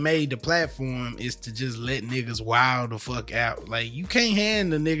why you made the platform, is to just let niggas wild the fuck out. Like, you can't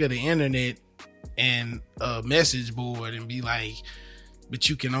hand the nigga the internet and a message board and be like, but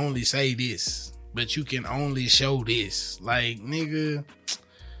you can only say this, but you can only show this. Like, nigga,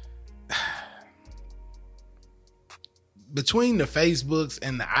 between the Facebooks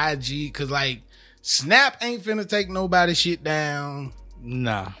and the IG, cause like Snap ain't finna take nobody shit down.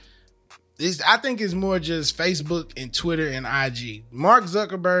 Nah. I think it's more just Facebook and Twitter and IG. Mark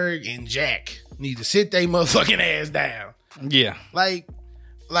Zuckerberg and Jack need to sit their motherfucking ass down. Yeah. Like,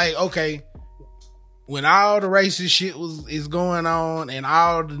 okay, when all the racist shit is going on, and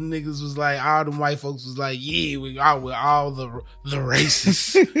all the niggas was like, all the white folks was like, yeah, we out with all the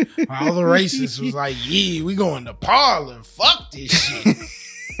racists. All the racists was like, yeah, we going to Parler. Fuck this shit.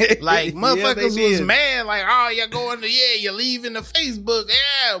 Like, motherfuckers was mad, like, oh, you're going to, you're leaving the Facebook.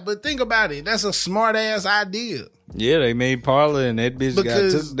 Yeah, but think about it. That's a smart ass idea. Yeah, they made Parler and that bitch got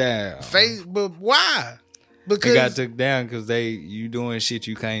took down. But why? Because it got took down because you doing shit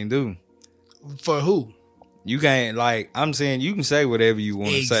you can't do. For who? You can't, like, I'm saying you can say whatever you want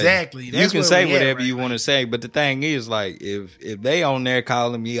to say. Exactly. You can say whatever you want to say, but the thing is, like, if they on there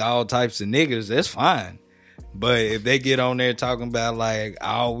calling me all types of niggas, that's fine. But if they get on there talking about, like,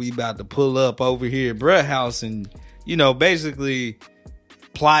 oh, we about to pull up over here at bruh house and, basically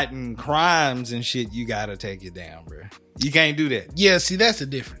plotting crimes and shit, you gotta take it down, bro. You can't do that. Yeah, see, that's the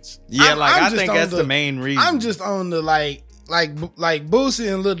difference. Yeah, I think that's the main reason. I'm just on the like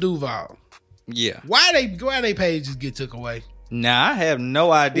Boosie and Lil Duval. Yeah. Why they pages get took away? Nah, I have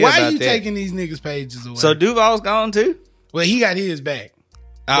no idea. Why are you taking these niggas' pages away? So Duval's gone too? Well, he got his back.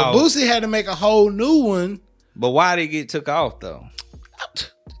 But Boosie had to make a whole new one. But why did he get took off though?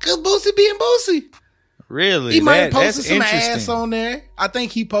 Because Boosie being Boosie. Really? He might have posted some ass on there. I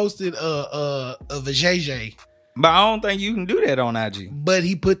think he posted a vajayjay. But I don't think you can do that on IG. But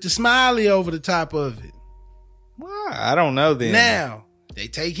he put the smiley over the top of it. Why? I don't know then. Now, they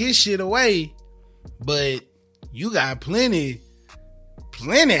take his shit away, but you got plenty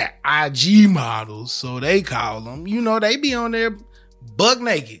IG models, so they call them. You know, they be on there buck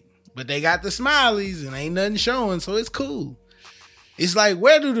naked, but they got the smileys and ain't nothing showing, so it's cool. It's like,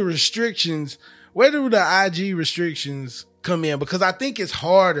 where do the IG restrictions come in? Because I think it's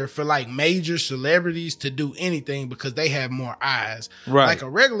harder for like major celebrities to do anything because they have more eyes. Right. Like a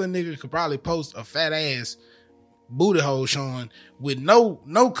regular nigga could probably post a fat ass booty hole showing with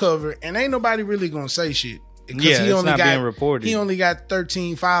no cover, and ain't nobody really gonna say shit. Yeah, it's not being reported. He only got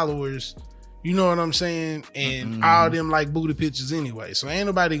 13 followers. You know what I'm saying? And all them like booty pictures anyway. So ain't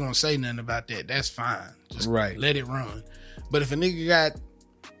nobody gonna say nothing about that. That's fine. Just let it run. But if a nigga got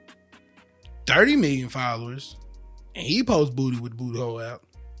 30 million followers and he posts booty with booty hole out,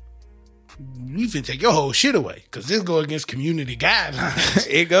 you finna take your whole shit away because this go against community guidelines.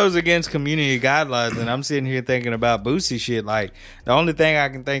 It goes against community guidelines, and I'm sitting here thinking about Boosie shit. Like, the only thing I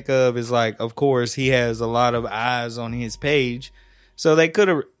can think of is, like, of course, he has a lot of eyes on his page, so they could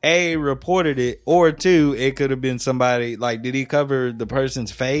have, A, reported it, or two, it could have been somebody, like, did he cover the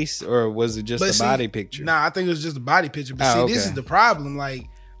person's face, or was it just a body picture? Nah, I think it was just a body picture. But this is the problem.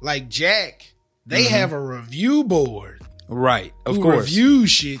 Like Jack, they have a review board. Right, of course. Review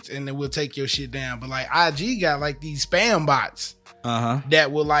shit and then we'll take your shit down. But like IG got like these spam bots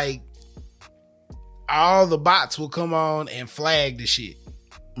that will like, all the bots will come on and flag the shit.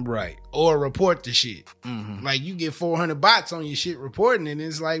 Right. Or report the shit. Mm-hmm. Like you get 400 bots on your shit reporting it and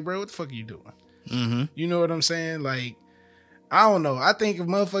it's like, bro, what the fuck are you doing? Mm-hmm. You know what I'm saying? Like, I don't know. I think if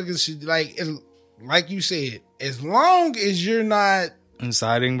motherfuckers should like you said, as long as you're not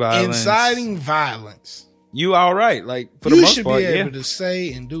inciting violence. You all right, like for the most part, you should be able to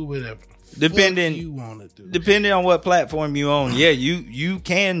say and do whatever depending you want to do. Depending on what platform you own, you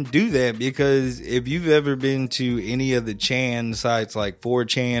can do that because if you've ever been to any of the Chan sites like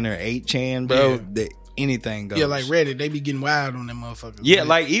 4chan or 8chan, bro, anything goes. Yeah, like Reddit, they be getting wild on them motherfuckers. Yeah,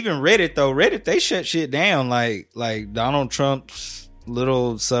 like even Reddit though. Reddit they shut shit down. Like Donald Trump's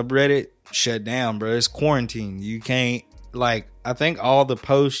little subreddit shut down, bro. It's quarantine. You can't I think all the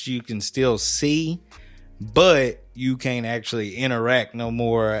posts you can still see. But you can't actually interact no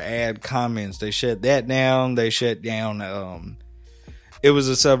more or add comments. They shut that down. They shut down. It was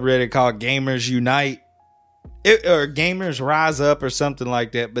a subreddit called Gamers Unite or Gamers Rise Up or something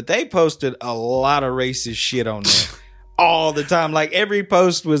like that. But they posted a lot of racist shit on there all the time. Like every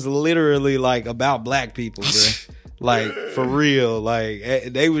post was literally like about black people, bro. Like for real, like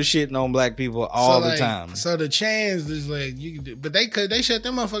they was shitting on black people all the time. So the Chans is like but they shut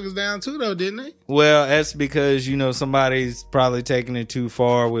them motherfuckers down too though, didn't they? Well, that's because somebody's probably taking it too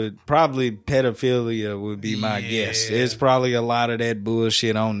far with probably pedophilia would be my guess. It's probably a lot of that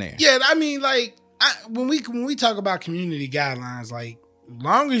bullshit on there. Yeah, I mean, like when we talk about community guidelines, like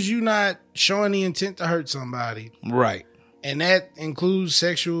long as you're not showing the intent to hurt somebody, right? And that includes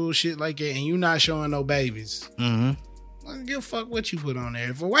sexual shit like that, and you not showing no babies. Mm-hmm. I don't give a fuck what you put on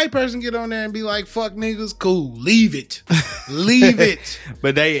there. If a white person get on there and be like, fuck niggas, cool. Leave it. Leave it.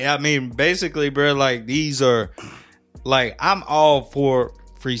 But basically, bro, like, these are, like, I'm all for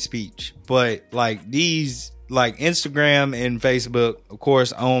free speech. But, like, these, like, Instagram and Facebook, of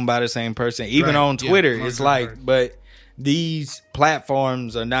course, owned by the same person. Even on Twitter, it's like, but these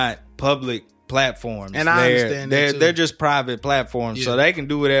platforms are not public platforms, and I understand that they're just private platforms, so they can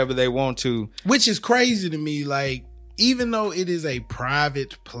do whatever they want to, which is crazy to me. Like, even though it is a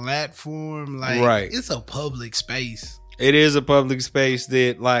private platform, like it's a public space. It is a public space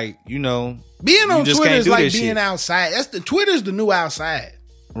that, like, being on Twitter is like being outside. Twitter's the new outside,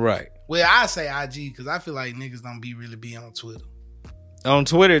 right? Well, I say IG because I feel like niggas don't really be on Twitter. On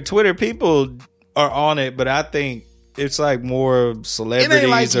Twitter, people are on it, but I think it's like more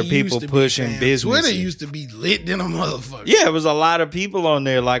celebrities or people pushing business. Twitter used to be lit than a motherfucker. Yeah, it was a lot of people on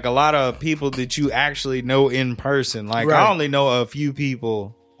there, like a lot of people that you actually know in person. Like I only know a few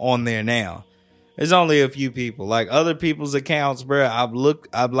people on there now. It's only a few people. Like other people's accounts, bro.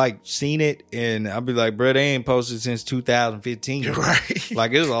 I've like seen it, and I'll be like, bro, they ain't posted since 2015. Right.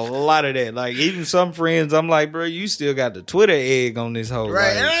 Like there's a lot of that. Like even some friends, I'm like, bro, you still got the Twitter egg on this whole.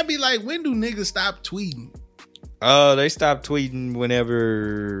 Right. Like, and I'd be like, when do niggas stop tweeting? They stopped tweeting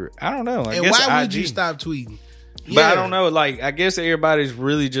whenever, I don't know. And why would you stop tweeting? But I don't know. Like, I guess everybody's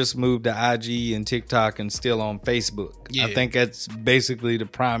really just moved to IG and TikTok and still on Facebook. Yeah. I think that's basically the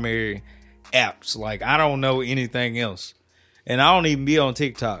primary apps. Like, I don't know anything else. And I don't even be on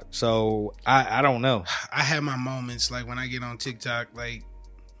TikTok. So, I don't know. I have my moments, like, when I get on TikTok, like,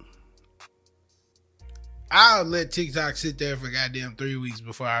 I'll let TikTok sit there for goddamn 3 weeks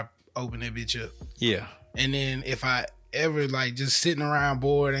before I open that bitch up. Yeah. And then if I ever like just sitting around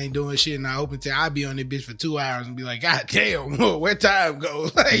bored, ain't doing shit, and I open it, I'll be on that bitch for 2 hours and be like, God damn, where time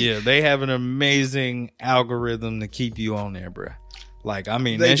goes? Like, yeah, they have an amazing algorithm to keep you on there, bro. Like, I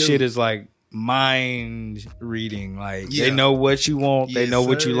mean, that shit is like mind reading. Like, they know what you want, they know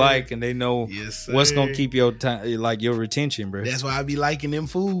what you like, and they know what's gonna keep your time, like your retention, bro. That's why I be liking them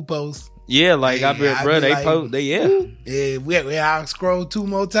food posts. Yeah, like I bet, bro, they like, post. I'll scroll 2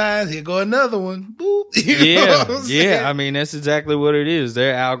 more times. Here go another one. Boop. Yeah. I mean, that's exactly what it is.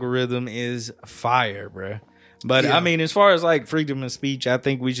 Their algorithm is fire, bro. But I mean, as far as like freedom of speech, I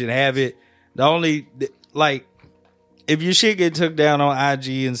think we should have it. The only like, if your shit get took down on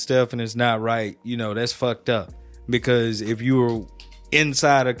IG and stuff, and it's not right, you know, that's fucked up. Because if you were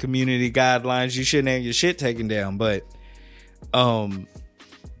inside of community guidelines, you shouldn't have your shit taken down. But,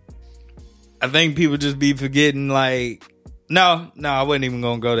 I think people just be forgetting, like, no, I wasn't even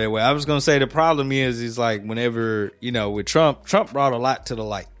going to go that way. I was going to say the problem is like whenever, you know, with Trump brought a lot to the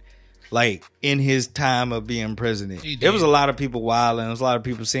light. Like, in his time of being president. There was a lot of people wilding. There was a lot of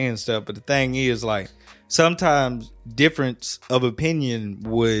people saying stuff. But the thing is, like, sometimes difference of opinion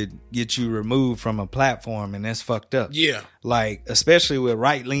would get you removed from a platform, and that's fucked up. Yeah. Like, especially with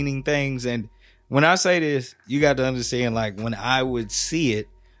right-leaning things. And when I say this, you got to understand, like, when I would see it,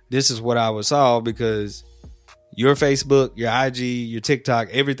 this is what I would saw, because your Facebook, your IG, your TikTok,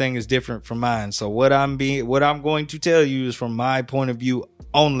 everything is different from mine. So what I'm going to tell you is from my point of view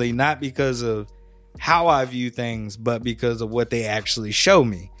only, not because of how I view things, but because of what they actually show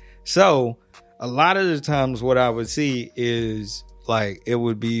me. So a lot of the times what I would see is like, it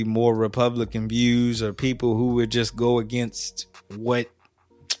would be more Republican views or people who would just go against what,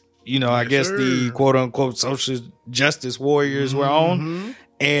 you know, I guess the quote unquote social justice warriors were on.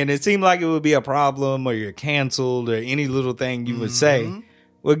 And it seemed like it would be a problem, or you're canceled, or any little thing you would say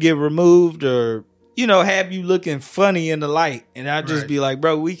would get removed, or, you know, have you looking funny in the light. And I'd just be like,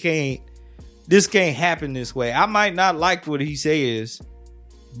 bro, this can't happen this way. I might not like what he says,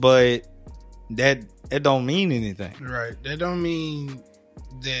 but that don't mean anything. Right. That don't mean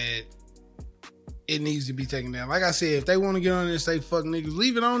that it needs to be taken down. Like I said, if they want to get on there and say fuck niggas,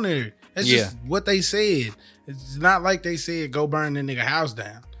 leave it on there. That's just what they said. It's not like they said go burn that nigga house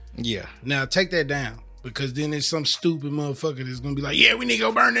down. Yeah. Now take that down, because then there's some stupid motherfucker that's gonna be like, yeah, we need to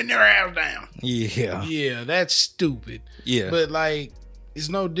go burn that nigga house down. Yeah. Yeah, that's stupid. Yeah. But like, it's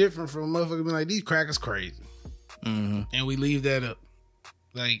no different from a motherfucker being like, these crackers crazy. And we leave that up.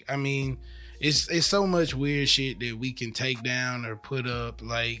 Like, I mean, it's so much weird shit that we can take down or put up.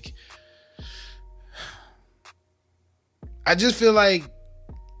 Like, I just feel like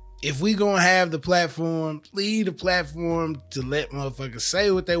if we gonna have the platform, leave the platform to let motherfuckers say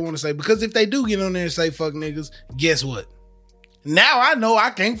what they want to say. Because if they do get on there and say fuck niggas, guess what? Now I know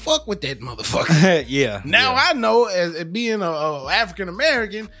I can't fuck with that motherfucker. Now I know, as being a African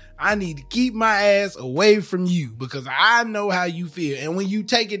American, I need to keep my ass away from you, because I know how you feel. And when you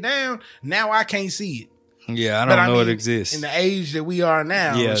take it down, now I can't see it. Yeah, I don't know it exists. In the age that we are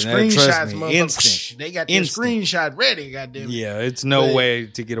now, screenshots, motherfuckers, they got their screenshot ready, goddamn it. Yeah, it's no way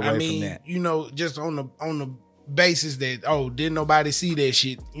to get away from that. You know, just on the basis that, didn't nobody see that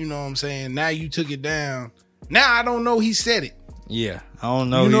shit, you know what I'm saying? Now you took it down. Now I don't know he said it. Yeah, I don't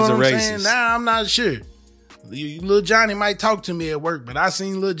know, he's a racist. Saying? Now I'm not sure. Lil Johnny might talk to me at work, but I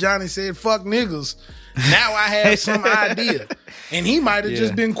seen Lil Johnny said fuck niggas. Now I have some idea. And he might have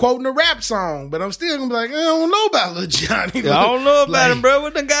just been quoting a rap song, but I'm still gonna be like, I don't know about Lil Johnny. I don't know about him, bro.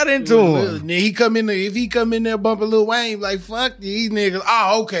 What done got into him? He come in there, if he come in there bumping Lil Wayne, like, fuck these niggas.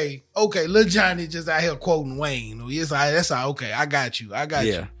 Oh, okay. Lil Johnny just out here quoting Wayne. Yes, that's all. Okay, I got you.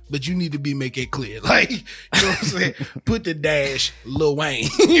 You. But you need to make it clear. Like, you know what I'm saying? Put the dash Lil Wayne.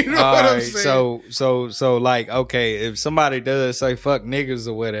 You know what I'm saying? So like, okay, if somebody does say fuck niggas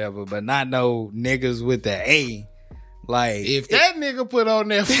or whatever, but not no niggas with the A, Like, if that nigga put on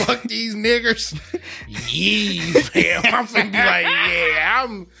there, fuck these niggers, fam, I'm finna be like,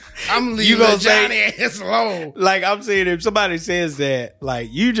 yeah, I'm leaving the Johnny ass alone. Like, I'm saying, if somebody says that, like,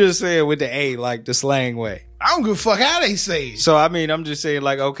 you just say it with the A, like the slang way. I don't give a fuck how they say it. So, I mean, I'm just saying,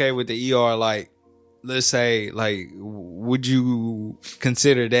 like, okay, with the ER, like, let's say, like, would you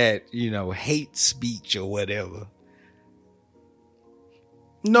consider that, hate speech or whatever?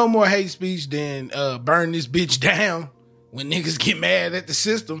 No more hate speech than burn this bitch down when niggas get mad at the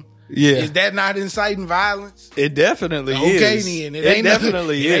system. Yeah. Is that not inciting violence? It definitely is. Okay, then. It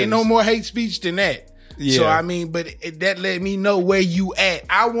definitely is. It ain't no more hate speech than that. Yeah. So, I mean, but that let me know where you at.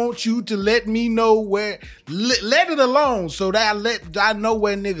 I want you to let me know where, let it alone so that I know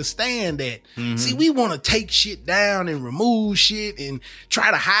where niggas stand at. Mm-hmm. See, we want to take shit down and remove shit and try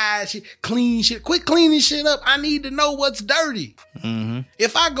to hide shit, clean shit. Quit cleaning shit up. I need to know what's dirty. Mm-hmm.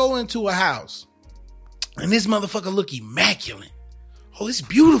 If I go into a house and this motherfucker look immaculate, oh, it's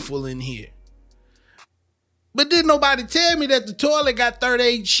beautiful in here. But didn't nobody tell me that the toilet got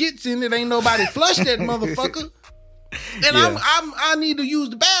 38 shits in it? Ain't nobody flushed that motherfucker. And I need to use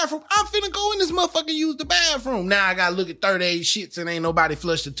the bathroom. I'm finna go in this motherfucker and use the bathroom. Now I gotta look at 38 shits and ain't nobody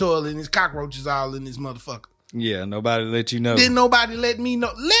flushed the toilet and there's cockroaches all in this motherfucker. Yeah, nobody let you know. Didn't nobody let me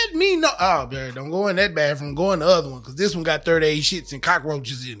know. Let me know. Oh, Barry, don't go in that bathroom. Go in the other one because this one got 38 shits and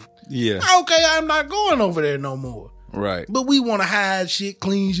cockroaches in it. Yeah. Okay, I'm not going over there no more. Right. But we want to hide shit,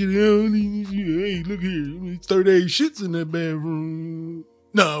 clean shit. Hey, look here. 38 shits in that bathroom.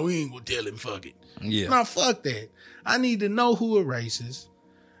 No, we ain't going to tell him, fuck it. Yeah. No, fuck that. I need to know who are racist.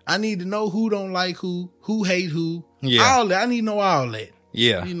 I need to know who don't like who hate who. Yeah. All that. I need to know all that.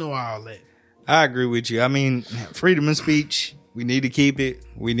 Yeah. You know all that. I agree with you. I mean, freedom of speech, we need to keep it.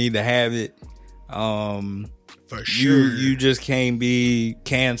 We need to have it. For sure. You just can't be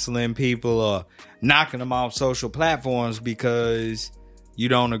canceling people or knocking them off social platforms because you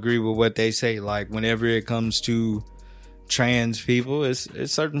don't agree with what they say. Like, whenever it comes to trans people, it's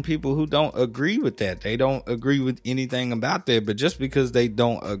certain people who don't agree with that. They don't agree with anything about that. But just because they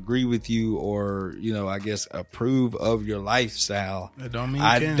don't agree with you or, I guess approve of your lifestyle, it don't mean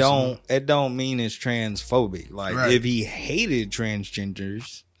it don't mean it's transphobic. Like, right. If he hated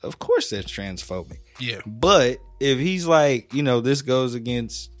transgenders, of course that's transphobic. Yeah. But if he's like, this goes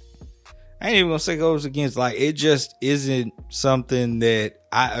against, I ain't even gonna say goes against, like, it just isn't something that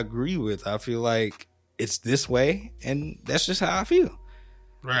I agree with. I feel like it's this way, and that's just how I feel.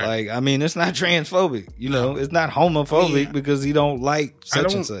 Right. Like, I mean, it's not transphobic, it's not homophobic because he don't like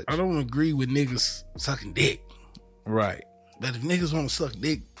such and such. I don't agree with niggas sucking dick. Right. But if niggas want to suck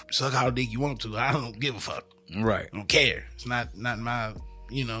dick, suck how dick you want to. I don't give a fuck. Right. I don't care. It's not my,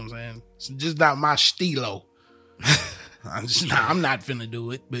 you know what I'm saying? It's just not my stilo. I'm not finna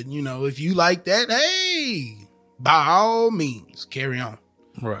do it. But, if you like that, hey, by all means, carry on.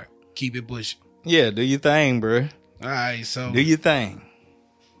 Right. Keep it pushing. Yeah, do your thing, bro. All right, so. Do your thing.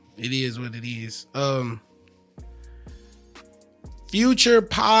 It is what it is. Future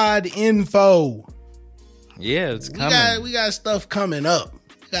pod info. Yeah, it's coming. We got stuff coming up.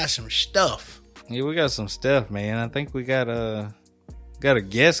 We got some stuff. Yeah, we got some stuff, man. I think we got a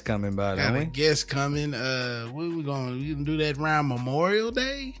guest coming by, don't we? Got a guest coming. We gonna do that around Memorial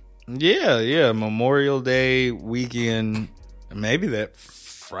Day? Yeah. Memorial Day weekend. Maybe that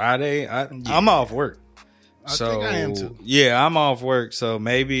Friday. I'm off work. I think I am too. Yeah, I'm off work. So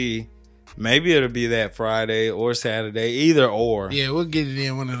maybe it'll be that Friday or Saturday, either or. Yeah, we'll get it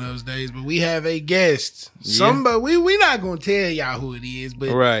in one of those days. But we have a guest. Somebody we not gonna tell y'all who it is, but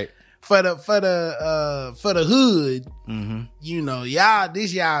right. For the hood, mm-hmm. Y'all,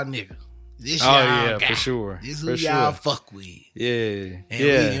 this y'all nigga. This y'all guy. For sure. This who y'all fuck with. Yeah.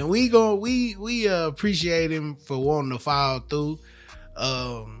 And we appreciate him for wanting to follow through.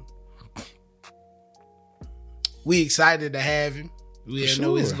 We excited to have him. We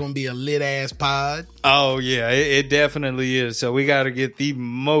know it's gonna be a lit ass pod. Oh yeah, it definitely is. So we got to get the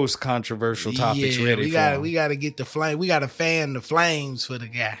most controversial topics ready. We got to get the flame. We got to fan the flames for the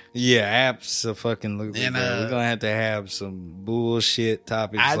guy. Yeah, absolutely. And we're gonna have some bullshit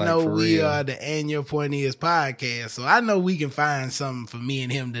topics. I know we real. are the And Your Point Is podcast, so I know we can find something for me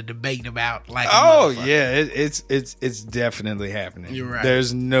and him to debate about. Like, it's definitely happening. You're right.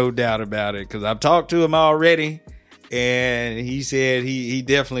 There's no doubt about it because I've talked to him already. And he said he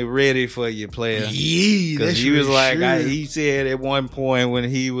definitely ready for you, player. Yeah, because he was like, he said at one point when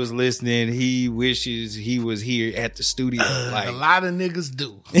he was listening, he wishes he was here at the studio. Like a lot of niggas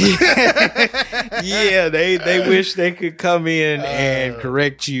do. Yeah, they wish they could come in and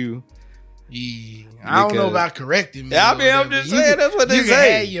correct you. Yeah. I don't know about correcting me. I mean, I'm just saying that's what they say. You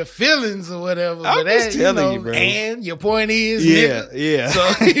can have your feelings or whatever. I'm just telling you, bro. And your point is, yeah, nigga. yeah.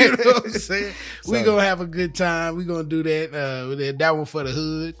 So, you know what I'm saying? So, we gonna have a good time. We gonna do that. That one for the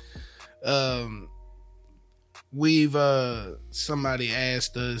hood. We've somebody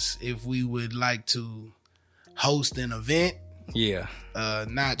asked us if we would like to host an event. Yeah.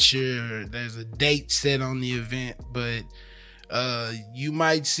 Not sure there's a date set on the event, but you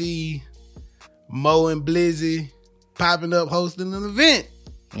might see Mo and Blizzy popping up hosting an event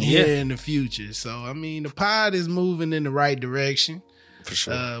here in the future. So I mean, the pod is moving in the right direction. For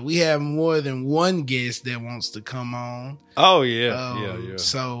sure. We have more than one guest that wants to come on. Oh yeah. Yeah.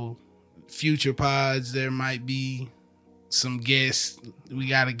 So future pods, there might be some guests. We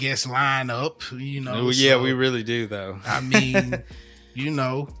got a guest line up, you know. Yeah, so, we really do though. I mean, you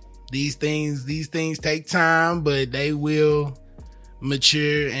know, these things take time, but they will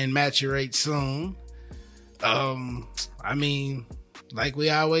mature and maturate soon. I mean, like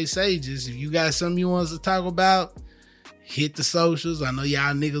we always say, just if you got something you want us to talk about, hit the socials. I know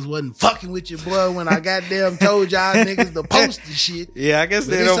y'all niggas wasn't fucking with your boy when I goddamn told y'all niggas to post the shit. Yeah, I guess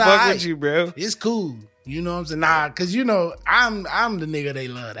they don't fuck with you, bro. It's cool. You know what I'm saying? Nah, cause you know, I'm the nigga they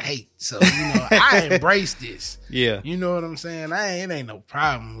love to hate. So, you know, I embrace this. Yeah. You know what I'm saying? It ain't no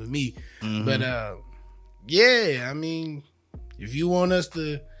problem with me. Mm-hmm. But yeah, I mean, if you want us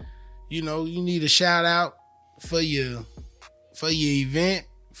to, you know, you need a shout out for your event,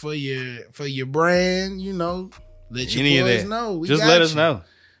 for your brand, you know, let your boys know. We just got let us know.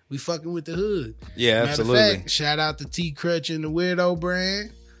 We fucking with the hood. Yeah, absolutely. Matter of fact, shout out to T Crutch and the Weirdo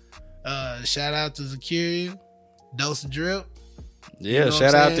brand. Shout out to Zakiria, Dose of Drip. Yeah, you know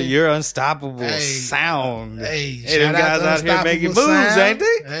shout out to your unstoppable sound. Hey, them guys out here making moves, ain't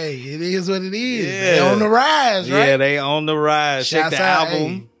they? Hey, it is what it is. Yeah. They on the rise, right? Yeah, they on the rise. Check the album.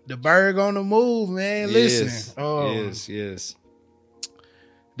 Hey, the Berg on the move, man. Yes. Listen. Yes.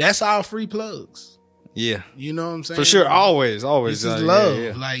 That's all free plugs. Yeah. You know what I'm saying? For sure. Always. This is love.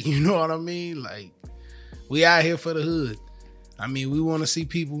 Yeah. Like, you know what I mean? Like, we out here for the hood. I mean, we want to see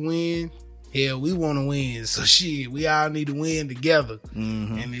people win. Hell, we want to win. So shit, we all need to win together.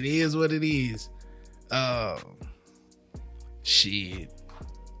 Mm-hmm. And it is what it is. Shit.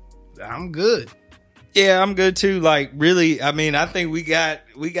 I'm good. Yeah, I'm good too. Like, really, I mean, I think we got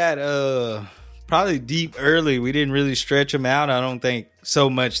probably deep early. We didn't really stretch them out. I don't think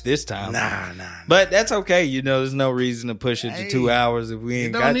so much this time. Nah. But that's okay. You know, there's no reason to push it to 2 hours if we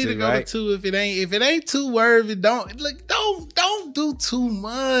ain't got to, right? Don't need to go to 2 if it ain't too worthy. Don't do too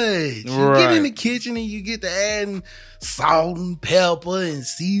much. You get in the kitchen and you get to adding salt and pepper and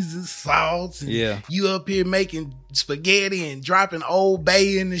seasoned salts. And you up here making spaghetti and dropping Old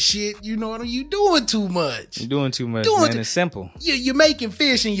Bay in the shit. You know what I mean? You doing too much. You're doing too much, man. It's simple. You're making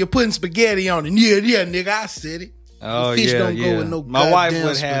fish and you're putting spaghetti on it. Yeah, nigga, I said it. Oh, fish don't go with no my wife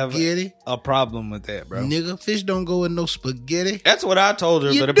would spaghetti. have a problem with that, bro. Nigga, fish don't go with no spaghetti. That's what I told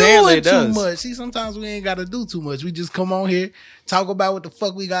her, but apparently it does. Too much. See, sometimes we ain't got to do too much. We just come on here, talk about what the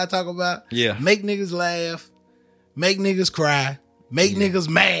fuck we got to talk about. Yeah. Make niggas laugh. Make niggas cry. Make niggas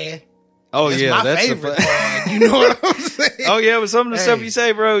mad. Oh, that's my favorite part. You know what I'm saying? Oh, yeah, but some of the stuff you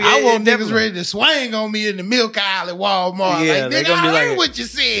say, bro. Yeah, I want niggas ready to swing on me in the milk aisle at Walmart. Yeah, like, nigga, I heard what you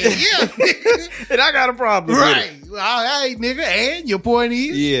said. Yeah. And I got a problem with it. All right, nigga. And your point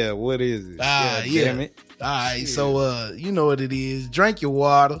is? Yeah, what is it? Damn it. All right, so you know what it is. Drink your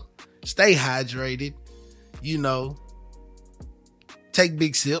water. Stay hydrated. You know. Take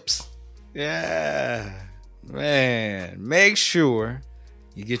big sips. Yeah. Man, make sure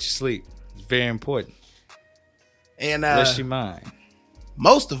you get your sleep. It's very important. And bless your mind.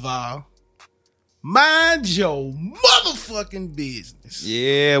 Most of all, mind your motherfucking business.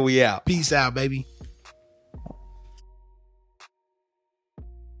 Yeah, we out. Peace out, baby.